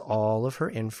that has all of her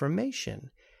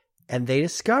information. And they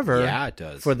discover, it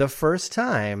does. for the first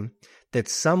time, that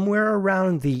somewhere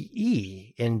around the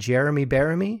E in Jeremy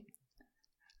Bearimy,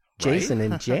 Jason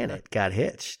and Janet got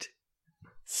hitched.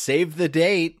 Save the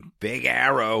date. Big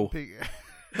arrow.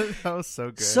 That was so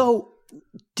good. So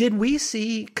did we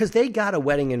see, because they got a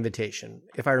wedding invitation,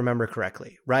 if I remember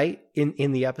correctly, right?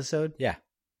 In the episode? Yeah.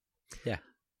 Yeah.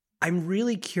 I'm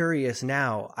really curious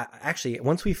now. Actually,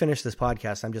 once we finish this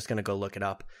podcast, I'm just going to go look it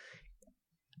up.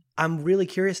 I'm really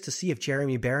curious to see if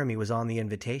Jeremy Bearimy was on the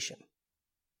invitation.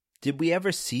 Did we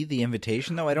ever see the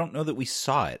invitation, though? I don't know that we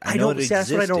saw it. I know don't. it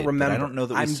That's what I don't existed, remember. but I don't know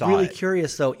that we saw I'm really it.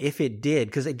 curious, though, if it did,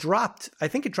 because it dropped. I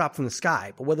think it dropped from the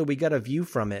sky, but whether we got a view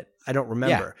from it, I don't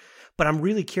remember. But I'm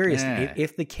really curious Yeah.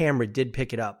 if the camera did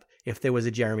pick it up, if there was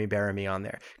a Jeremy Bearimy on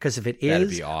there. Because if it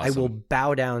That'd is, be I will awesome.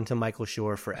 bow down to Michael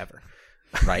Schur forever.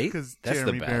 Right? Because That's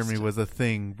Jeremy the best. Bearimy was a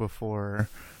thing before,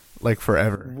 like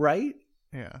forever. Right?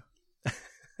 Yeah.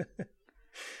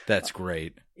 That's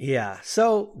great. Yeah.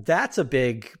 So that's a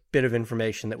big bit of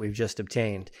information that we've just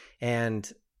obtained.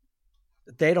 And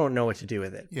they don't know what to do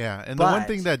with it. Yeah, and the one But-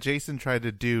 thing that Jason tried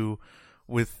to do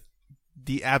with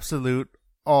the absolute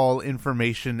all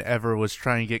information ever was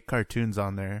try and get cartoons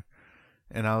on there.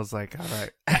 And I was like, all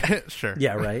right, sure.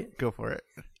 Yeah, right? Go for it.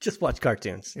 Just watch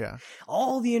cartoons. Yeah.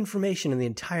 All the information in the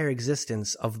entire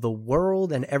existence of the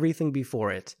world and everything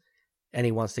before it. And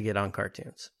he wants to get on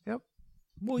cartoons. Yep.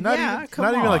 Well, Not yeah, even, come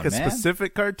not even on, like a man.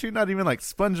 specific cartoon, not even like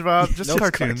SpongeBob, just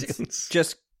cartoons.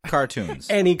 Just cartoons.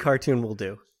 Any cartoon will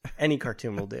do. Any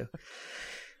cartoon will do.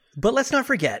 But let's not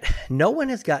forget, no one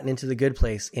has gotten into the good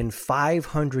place in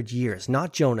 500 years.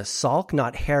 Not Jonas Salk,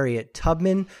 not Harriet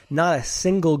Tubman, not a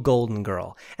single Golden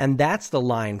Girl. And that's the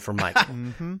line for Michael.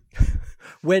 Mm-hmm.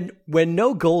 When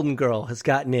no Golden Girl has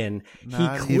gotten in,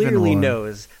 Not he even clearly one.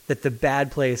 knows that the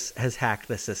bad place has hacked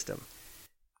the system.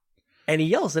 And he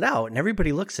yells it out, and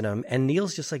everybody looks at him, and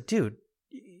Neil's just like, dude,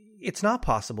 it's not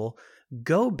possible.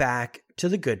 Go back to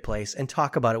the Good Place and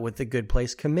talk about it with the Good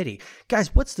Place Committee.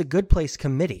 Guys, what's the Good Place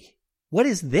Committee? What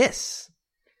is this?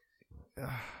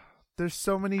 There's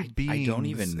so many beings I don't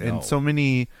even know. and so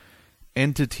many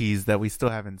entities that we still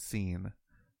haven't seen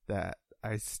that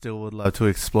I still would love to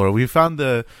explore. We found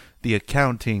the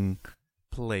accounting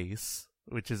place,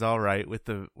 which is all right with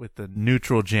the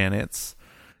neutral Janets,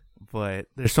 but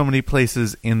there's so many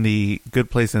places in the Good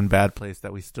Place and Bad Place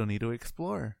that we still need to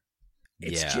explore.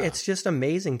 It's just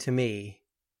amazing to me.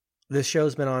 This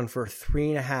show's been on for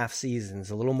 3.5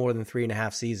 seasons, a little more than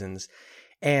 3.5 seasons.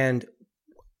 And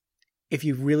if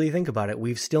you really think about it,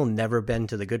 we've still never been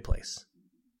to the Good Place.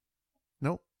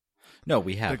 Nope. No,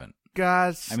 we haven't.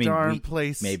 Gosh I mean, darn we-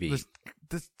 place. maybe.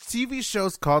 The TV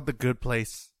show's called The Good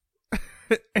Place.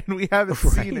 And we haven't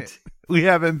seen Right? it. We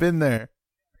haven't been there.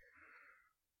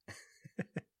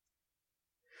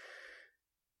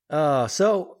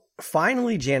 So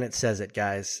finally, Janet says it,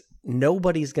 guys.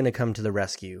 Nobody's going to come to the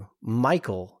rescue.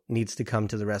 Michael needs to come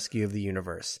to the rescue of the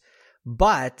universe.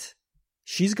 But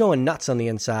she's going nuts on the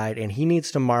inside, and he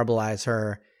needs to marbleize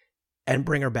her and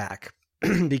bring her back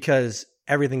because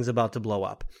everything's about to blow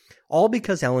up. All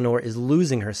because Eleanor is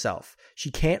losing herself. She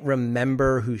can't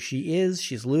remember who she is.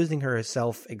 She's losing her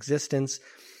self-existence.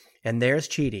 And there's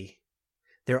Chidi.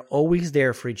 They're always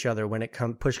there for each other when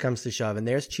push comes to shove. And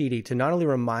there's Chidi to not only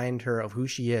remind her of who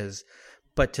she is,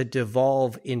 but to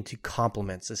devolve into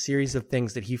compliments, a series of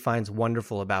things that he finds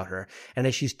wonderful about her. And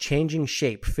as she's changing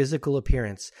shape, physical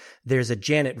appearance, there's a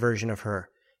Janet version of her.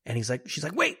 And she's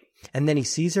like, wait. And then he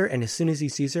sees her. And as soon as he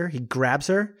sees her, he grabs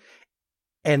her.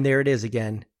 And there it is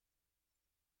again.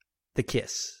 The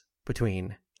kiss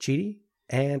between Chidi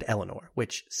and Eleanor,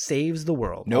 which saves the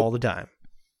world Nope. all the time.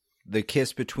 The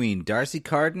kiss between Darcy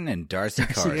Carden and Darcy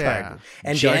Carden. Yeah.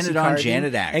 And Janet Darcy on Carden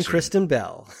Janet action. and Kristen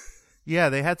Bell. Yeah,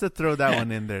 they had to throw that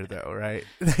one in there, though, right?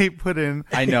 They put in.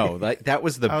 I know. Like that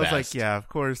was the I was best. like, yeah, of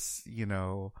course,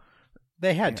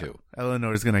 They had to.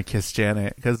 Eleanor's going to kiss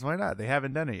Janet, because why not? They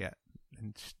haven't done it yet.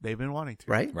 And they've been wanting to.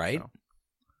 Right? Right?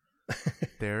 So,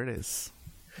 there it is.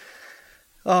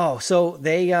 Oh, so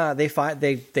they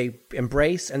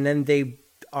embrace, and then they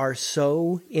are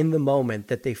so in the moment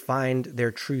that they find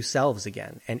their true selves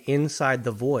again. And inside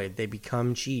the void, they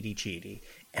become Chidi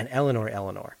and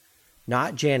Eleanor.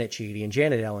 Not Janet Chidi and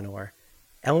Janet Eleanor,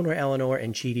 Eleanor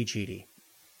and Chidi.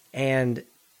 And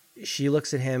she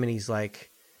looks at him and he's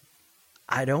like,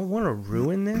 I don't want to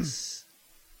ruin this.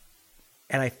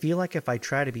 And I feel like if I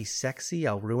try to be sexy,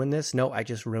 I'll ruin this. No, I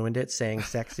just ruined it saying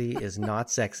sexy is not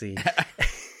sexy.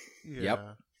 Yeah. Yep.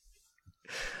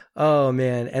 Oh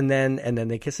man. And then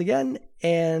they kiss again,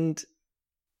 and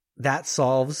that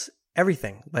solves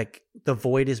everything. Like the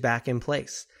void is back in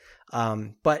place.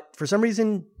 But for some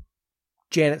reason,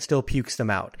 Janet still pukes them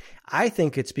out. I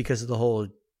think it's because of the whole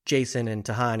Jason and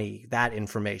Tahani, that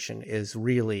information is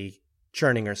really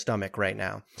churning her stomach right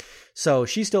now. So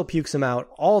she still pukes them out.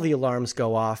 All the alarms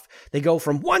go off. They go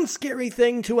from one scary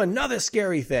thing to another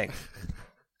scary thing.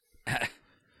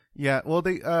 Yeah, well,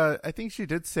 I think she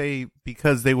did say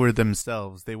because they were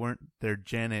themselves. They weren't their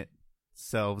Janet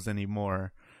selves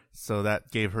anymore. So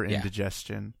that gave her Yeah.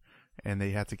 indigestion, and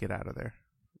they had to get out of there.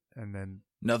 And then,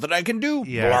 Nothing I can do.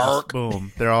 yeah, Blark. just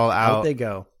boom, they're all Out out. they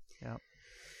go. Yep.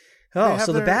 Oh, They have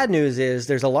so the their- bad news is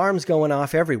there's alarms going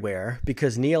off everywhere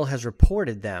because Neil has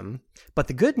reported them. But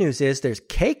the good news is there's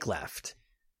cake left,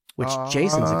 which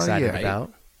Jason's excited yeah.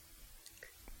 about.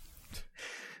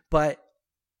 But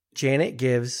Janet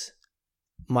gives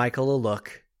Michael a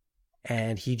look,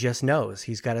 and he just knows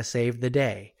he's got to save the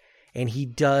day. And he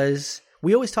does.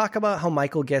 We always talk about how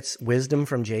Michael gets wisdom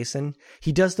from Jason.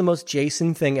 He does the most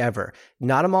Jason thing ever.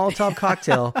 Not a Molotov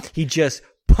cocktail. He just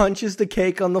punches the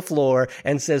cake on the floor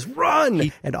and says,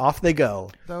 run! And off they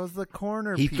go. That was the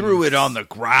corner He piece. threw it on the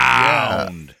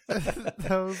ground. Yeah. That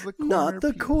was the corner Not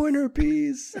the piece. corner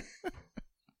piece.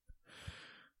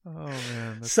 Oh,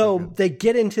 man. That's So good. they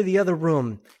get into the other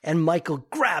room, and Michael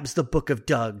grabs the Book of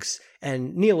Dougs.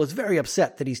 And Neil is very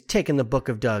upset that he's taken the Book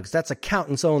of Dougs. That's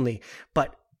accountants only.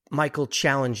 But Michael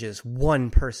challenges one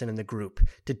person in the group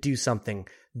to do something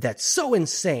that's so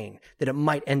insane that it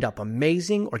might end up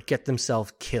amazing or get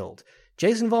themselves killed.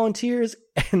 Jason volunteers,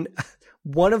 and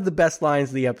one of the best lines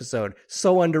of the episode,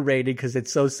 so underrated because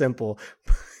it's so simple,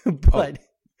 but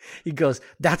he goes,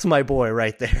 "That's my boy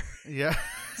right there." Yeah.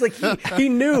 It's like he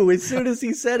knew as soon as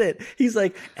he said it. He's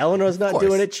like, Eleanor's not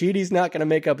doing it. Chidi's not going to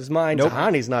make up his mind. Nope.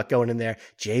 Tahani's not going in there.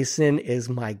 Jason is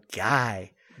my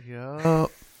guy. Yeah.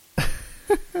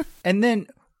 And then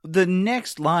the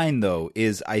next line, though,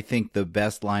 is, I think, the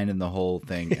best line in the whole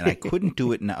thing. And I couldn't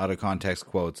do it in out of context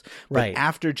quotes. But Right.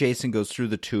 after Jason goes through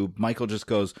the tube, Michael just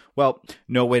goes, well,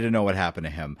 no way to know what happened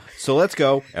to him. So let's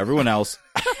go. Everyone else.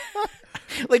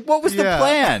 Like, what was the Yeah.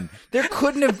 plan? There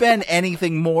couldn't have been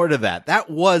anything more to that. That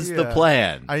was the Yeah.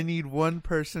 plan. I need one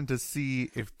person to see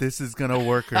if this is going to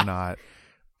work or not.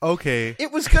 Okay.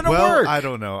 It was going to well, work. I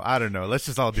don't know. Let's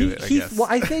just all do it, I guess. Well,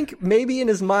 I think maybe in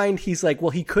his mind, he's like,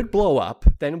 well, he could blow up.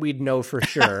 Then we'd know for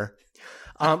sure.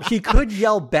 He could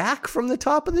yell back from the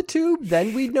top of the tube.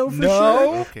 Then we'd know for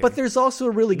sure. Okay. But there's also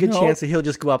a really good No. chance that he'll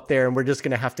just go up there and we're just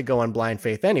going to have to go on blind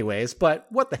faith anyways. But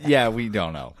what the heck? Yeah, we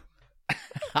don't know.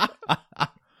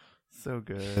 So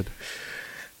good.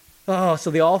 Oh,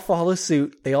 so they all follow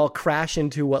suit. They all crash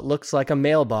into what looks like a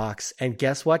mailbox. And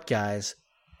guess what, guys?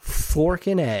 Fork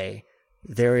and A,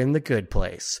 they're in the good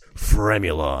place.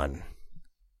 Fremulon.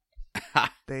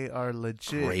 They are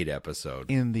legit Great episode.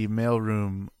 in the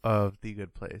mailroom of The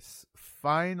Good Place.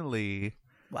 Finally,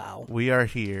 Wow. we are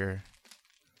here.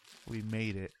 We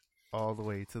made it all the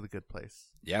way to The Good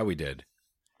Place. Yeah, we did.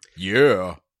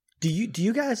 Yeah. Do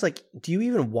you guys do you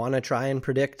even want to try and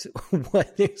predict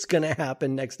what is going to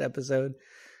happen next episode?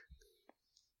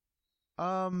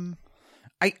 I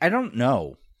don't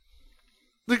know.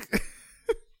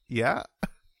 Yeah.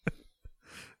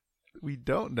 We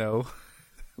don't know.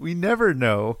 We never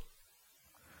know.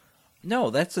 No,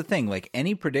 that's the thing. Like,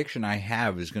 any prediction I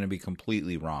have is going to be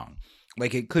completely wrong.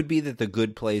 Like, it could be that the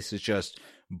good place is just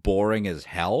boring as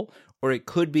hell, or it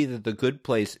could be that the good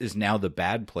place is now the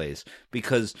bad place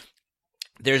because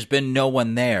there's been no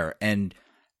one there. And,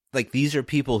 like, these are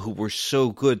people who were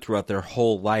so good throughout their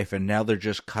whole life, and now they're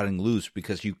just cutting loose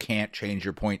because you can't change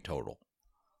your point total.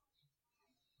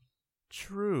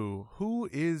 True. Who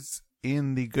is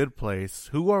in The Good Place?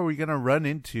 Who are we going to run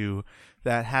into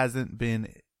that hasn't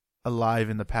been alive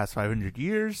in the past 500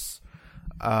 years?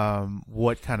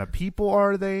 What kind of people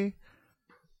are they?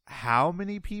 How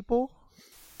many people?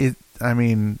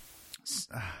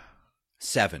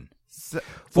 7.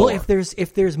 Well, 4.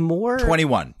 if there's more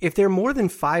 21. If they're more than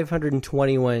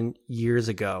 521 years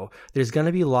ago, there's going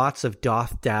to be lots of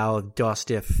doth, thou,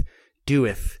 dostif,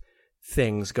 doeth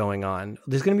things going on.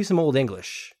 There's going to be some Old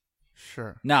English.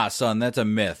 Sure. Nah, son, that's a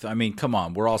myth. I mean, come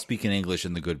on. We're all speaking English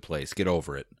in the good place. Get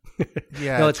over it.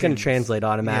 Yeah. No, it's going to translate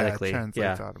automatically. Yeah, it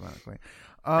translates automatically.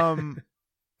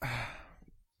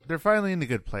 They're finally in The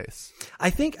Good Place. I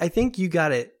think you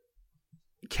got it,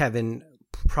 Kevin,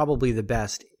 probably the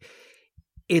best.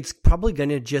 It's probably going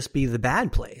to just be the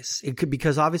bad place. It could,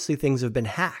 because obviously things have been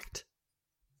hacked.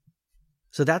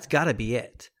 So that's got to be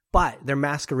it. But they're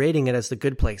masquerading it as the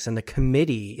good place, and the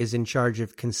committee is in charge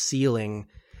of concealing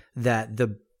that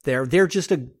they're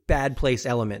just a bad place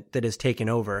element that has taken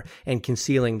over and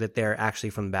concealing that they're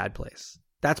actually from the bad place.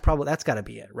 That's got to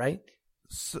be it, right?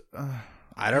 So,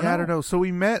 I don't know. I don't know. So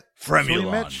we met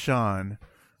Fremulon. Sean.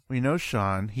 We know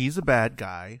Sean. He's a bad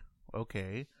guy.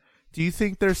 Okay. Do you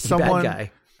think there's He's a someone?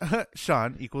 bad guy.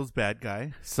 Sean equals bad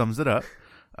guy. Sums it up.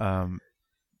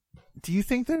 Do you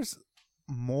think there's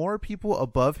more people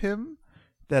above him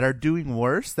that are doing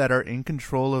worse, that are in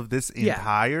control of this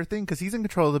entire thing? Because he's in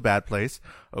control of the bad place.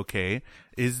 Okay.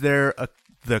 Is there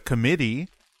the committee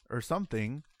or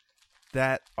something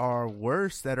that are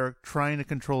worse, that are trying to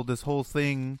control this whole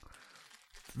thing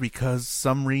because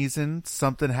some reason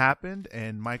something happened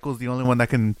and Michael's the only one that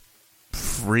can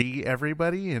free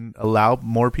everybody and allow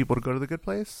more people to go to the good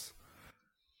place?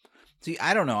 See,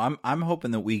 I don't know. I'm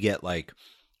hoping that we get like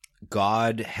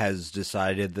God has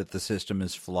decided that the system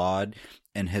is flawed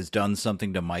and has done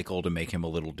something to Michael to make him a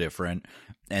little different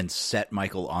and set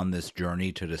Michael on this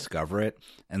journey to discover it.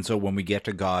 And so when we get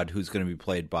to God, who's going to be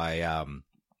played by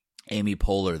Amy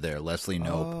Poehler there, Leslie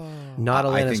Knope. Not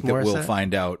I Alanis think that we'll Morissette?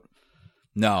 find out.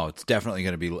 No, it's definitely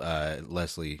going to be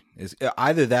Leslie. Is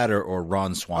either that or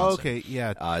Ron Swanson. Okay,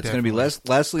 yeah, it's going to be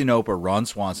Leslie Knope or Ron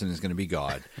Swanson is going to be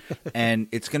God, and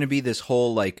it's going to be this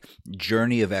whole like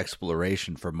journey of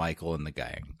exploration for Michael and the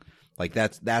gang. Like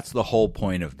that's the whole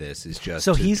point of this is just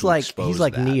So to he's like expose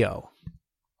that. Neo.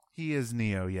 He is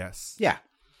Neo, yes.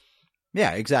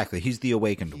 Yeah, exactly. He's the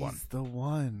awakened one. He's the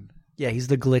one. Yeah, he's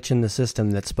the glitch in the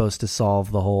system that's supposed to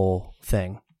solve the whole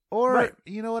thing. Or, Right.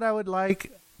 you know what I would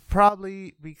like?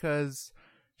 Probably because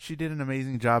she did an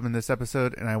amazing job in this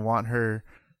episode, and I want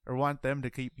them to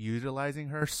keep utilizing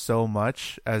her so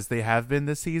much as they have been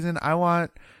this season. I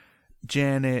want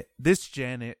Janet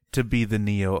to be the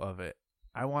Neo of it.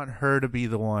 I want her to be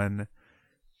the one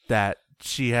that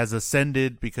she has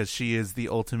ascended because she is the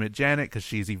ultimate Janet because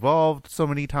she's evolved so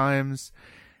many times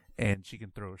and she can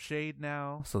throw shade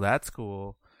now. So that's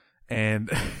cool.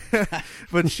 And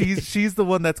but she's the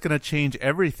one that's going to change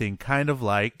everything, kind of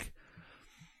like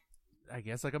I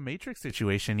guess like a Matrix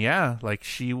situation. Yeah, like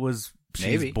she's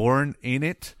Maybe. born in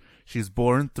it. She's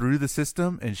born through the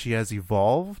system and she has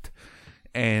evolved,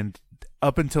 and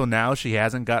up until now she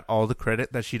hasn't got all the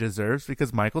credit that she deserves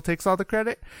because Michael takes all the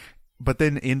credit. But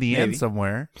then in the end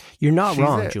somewhere, You're not she's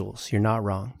wrong, it. Jules. You're not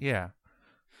wrong. Yeah.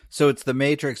 So it's the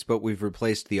Matrix, but we've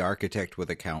replaced the architect with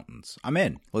accountants. I'm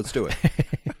in. Let's do it.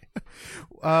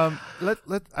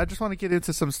 I just want to get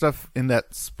into some stuff in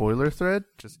that spoiler thread.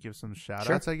 Just give some shout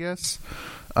outs, I guess.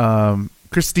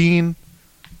 Christine,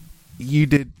 you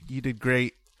did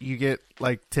great. You get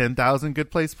like 10,000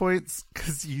 good place points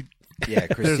because Yeah, there's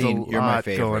a Christine, you're my lot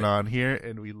favorite. going on here,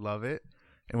 and we love it.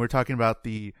 And we're talking about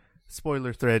the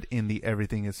spoiler thread in the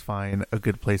Everything Is Fine, a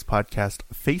Good Place podcast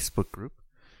Facebook group.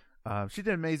 She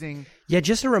did amazing. Yeah,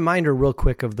 just a reminder real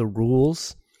quick of the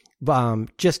rules.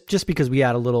 Just because we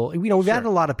had a little, we've added a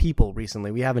lot of people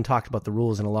recently. We haven't talked about the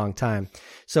rules in a long time.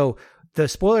 So the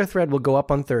spoiler thread will go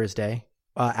up on Thursday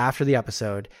after the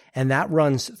episode, and that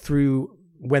runs through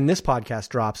when this podcast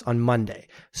drops on Monday.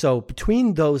 So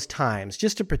between those times,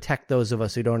 just to protect those of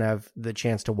us who don't have the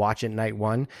chance to watch it night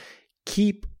one,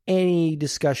 keep any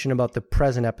discussion about the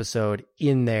present episode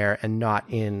in there and not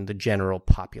in the general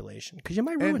population, because you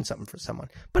might ruin something for someone.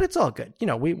 But it's all good.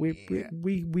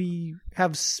 We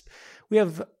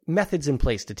have methods in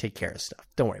place to take care of stuff.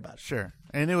 Don't worry about it. Sure.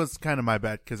 And it was kind of my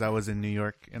bad because I was in New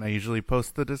York and I usually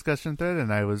post the discussion thread,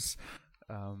 and I was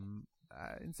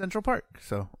in Central Park.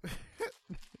 So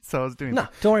I was doing No,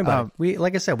 that. don't worry about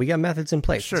it. We got methods in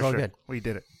place. Sure, it's all sure. good. We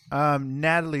did it.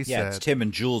 Natalie Yeah, said, it's Tim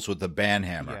and Jules with the band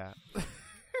hammer. yeah.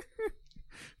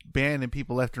 Banning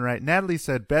people left and right. Natalie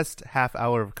said, best half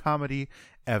hour of comedy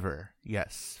ever.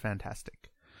 Yes, fantastic.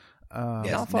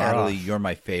 Yes, Not far Natalie, off. you're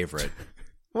my favorite.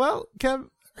 Well, Kev,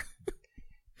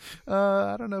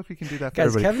 I don't know if you can do that for Guys,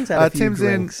 everybody. Kevin's had a few Tim's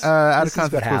drinks. in out This of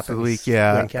is what context quotes of the happens week.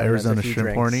 Yeah, when Kevin has a Arizona few shrimp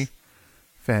drinks. horny.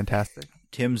 Fantastic.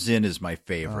 Tim Zinn is my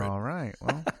favorite. All right.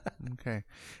 Well, okay.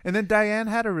 And then Diane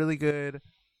had a really good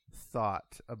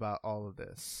thought about all of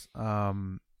this.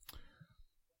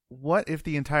 What if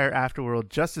the entire afterworld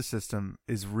justice system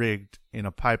is rigged in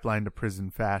a pipeline to prison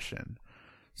fashion?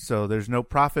 So there's no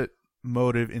profit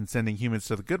motive in sending humans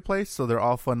to the good place, so they're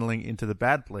all funneling into the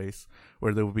bad place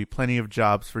where there will be plenty of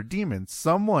jobs for demons.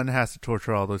 Someone has to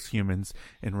torture all those humans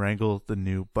and wrangle the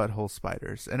new butthole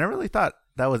spiders. And I really thought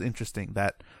that was interesting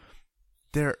that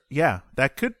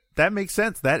that makes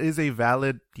sense. That is a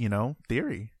valid,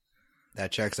 theory.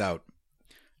 That checks out.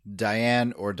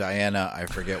 Diane or Diana, I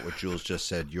forget what Jules just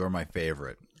said. You're my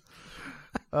favorite.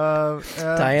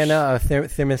 Diana of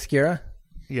Themyscira.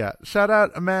 Yeah. Shout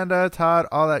out Amanda, Todd,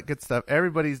 all that good stuff.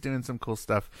 Everybody's doing some cool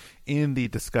stuff in the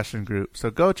discussion group. So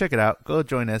go check it out. Go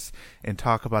join us and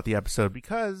talk about the episode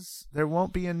because there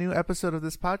won't be a new episode of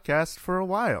this podcast for a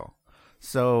while.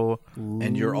 So,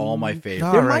 And you're all my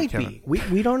favorite. There All right, might Kevin. be.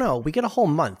 We don't know. We get a whole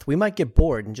month. We might get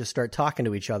bored and just start talking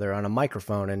to each other on a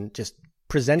microphone and just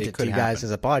present It it to could you guys happen.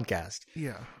 as a podcast.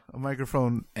 yeah, a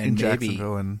microphone And in maybe-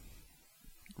 Jacksonville and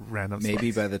random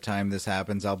Maybe spots. by the time this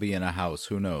happens, I'll be in a house.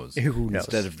 Who knows? Who knows?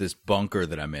 Instead of this bunker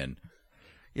that I'm in.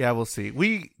 Yeah, we'll see.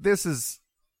 We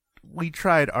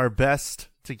tried our best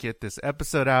to get this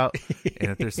episode out,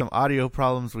 and if there's some audio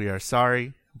problems, we are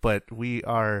sorry, but we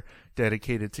are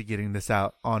dedicated to getting this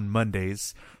out on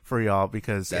Mondays for y'all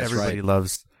because That's everybody right.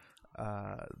 loves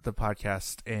the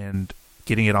podcast, and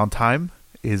getting it on time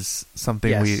is something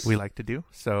Yes. we like to do.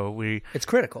 So It's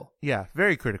critical.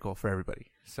 very critical for everybody.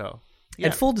 So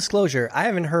And full disclosure, I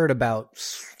haven't heard about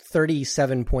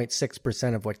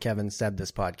 37.6% of what Kevin said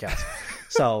this podcast.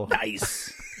 So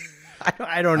Nice.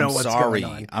 I don't know I'm what's sorry.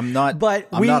 going on. I'm not. But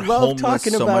I'm we not love homeless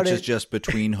talking so about much it. as just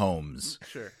between homes.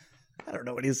 Sure. I don't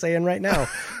know what he's saying right now,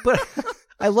 but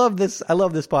I love this. I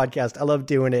love this podcast. I love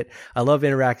doing it. I love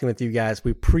interacting with you guys.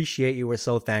 We appreciate you. We're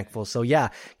so thankful. So yeah,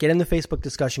 get in the Facebook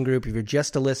discussion group. If you're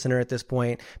just a listener at this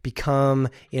point, become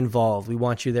involved. We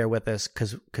want you there with us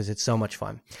because it's so much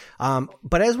fun.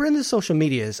 But as we're in the social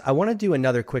medias, I want to do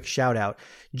another quick shout out.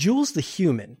 Jules the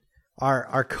Human,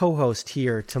 our co-host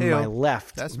here to my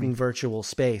left in virtual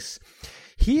space.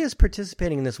 He is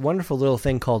participating in this wonderful little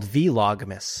thing called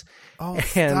Vlogmas. Oh,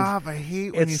 And stop. I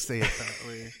hate when you say it that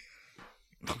way.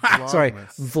 Sorry,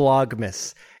 Vlogmas.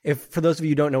 Vlogmas. If for those of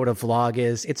you who don't know what a vlog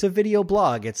is, it's a video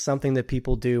blog. It's something that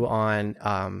people do on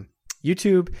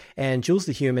YouTube. And Jules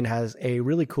the Human has a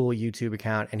really cool YouTube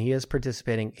account, and he is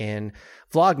participating in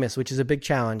Vlogmas, which is a big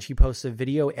challenge. He posts a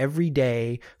video every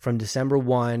day from December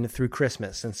 1 through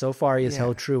Christmas. And so far, he has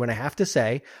held true. And I have to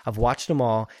say, I've watched them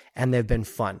all, and they've been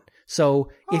fun. So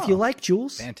if you like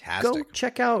Jules, fantastic. go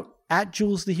check out at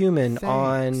Jules the Human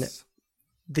on Thanks.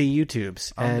 the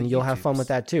YouTubes, and the you'll have fun YouTubes. with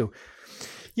that too.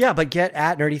 Yeah, but get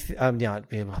at at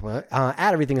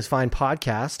Everything Is Fine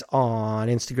podcast on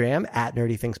Instagram, at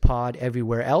Nerdy Things Pod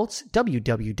everywhere else,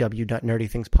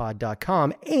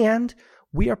 www.nerdythingspod.com, and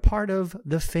we are part of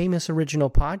the famous Original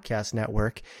Podcast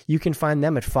Network. You can find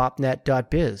them at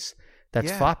fopnet.biz.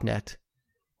 That's Yeah.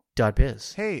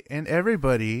 fopnet.biz. Hey, and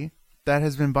everybody that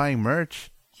has been buying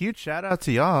merch, huge shout out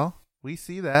to y'all. We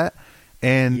see that.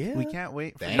 And we can't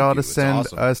wait for Thank y'all you. to It's send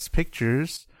awesome. us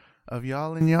pictures of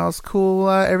y'all and y'all's cool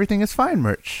Everything Is Fine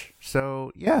merch.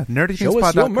 So, yeah, Show us your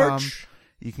nerdythingspod.com. merch.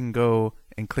 You can go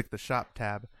and click the shop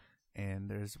tab, and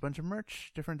there's a bunch of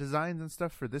merch, different designs and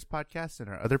stuff for this podcast and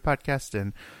our other podcast.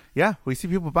 And, yeah, we see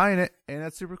people buying it, and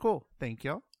that's super cool. Thank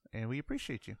y'all, and we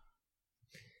appreciate you.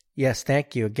 Yes,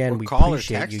 thank you. Again, Or we call or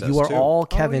appreciate text you. us, You are too. all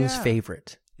Kevin's yeah.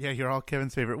 favorite. Yeah, you're all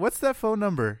Kevin's favorite. What's that phone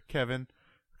number, Kevin?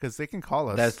 Because they can call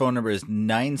us. That phone number is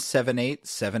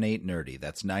 978-78-NERDY.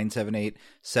 That's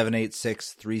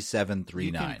 978-786-3739.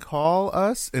 You can call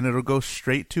us, and it'll go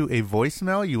straight to a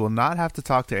voicemail. You will not have to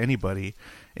talk to anybody.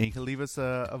 And you can leave us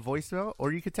a voicemail,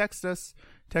 or you can text us.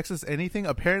 Text us anything.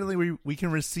 Apparently, we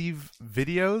can receive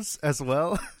videos as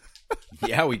well.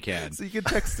 Yeah, we can. So you can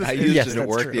text us. I anything. used it at that's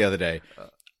work true. the other day.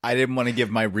 I didn't want to give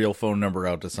my real phone number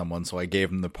out to someone, so I gave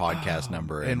them the podcast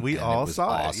number. and we it all was saw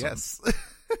awesome. it. Yes.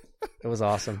 It was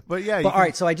awesome. But yeah, you But can- all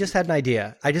right, so I just had an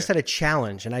idea. I just had a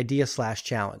challenge, an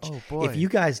idea/challenge. Oh, boy. If you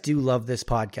guys do love this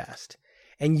podcast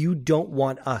and you don't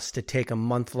want us to take a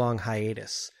month-long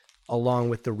hiatus along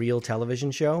with the real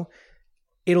television show,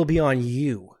 it'll be on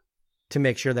you to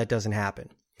make sure that doesn't happen.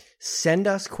 Send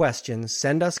us questions,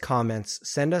 send us comments,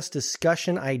 send us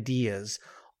discussion ideas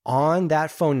on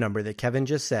that phone number that Kevin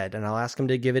just said, and I'll ask him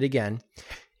to give it again.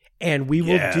 And we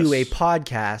will do a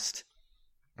podcast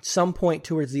some point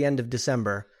towards the end of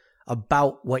December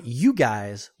about what you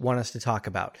guys want us to talk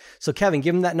about. So Kevin,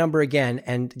 give him that number again,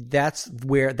 and that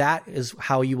is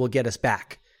how you will get us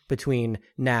back between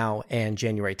now and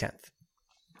January 10th.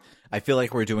 I feel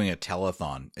like we're doing a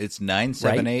telethon. It's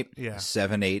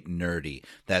 978-78-NERDY.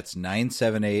 That's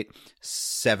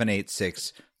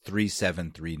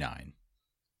 978-786-3739.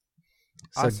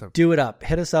 So Awesome. do it up.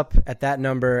 Hit us up at that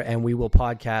number, and we will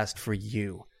podcast for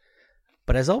you.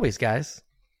 But as always, guys,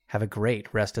 have a great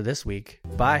rest of this week.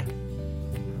 Bye.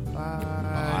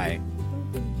 Bye. Bye.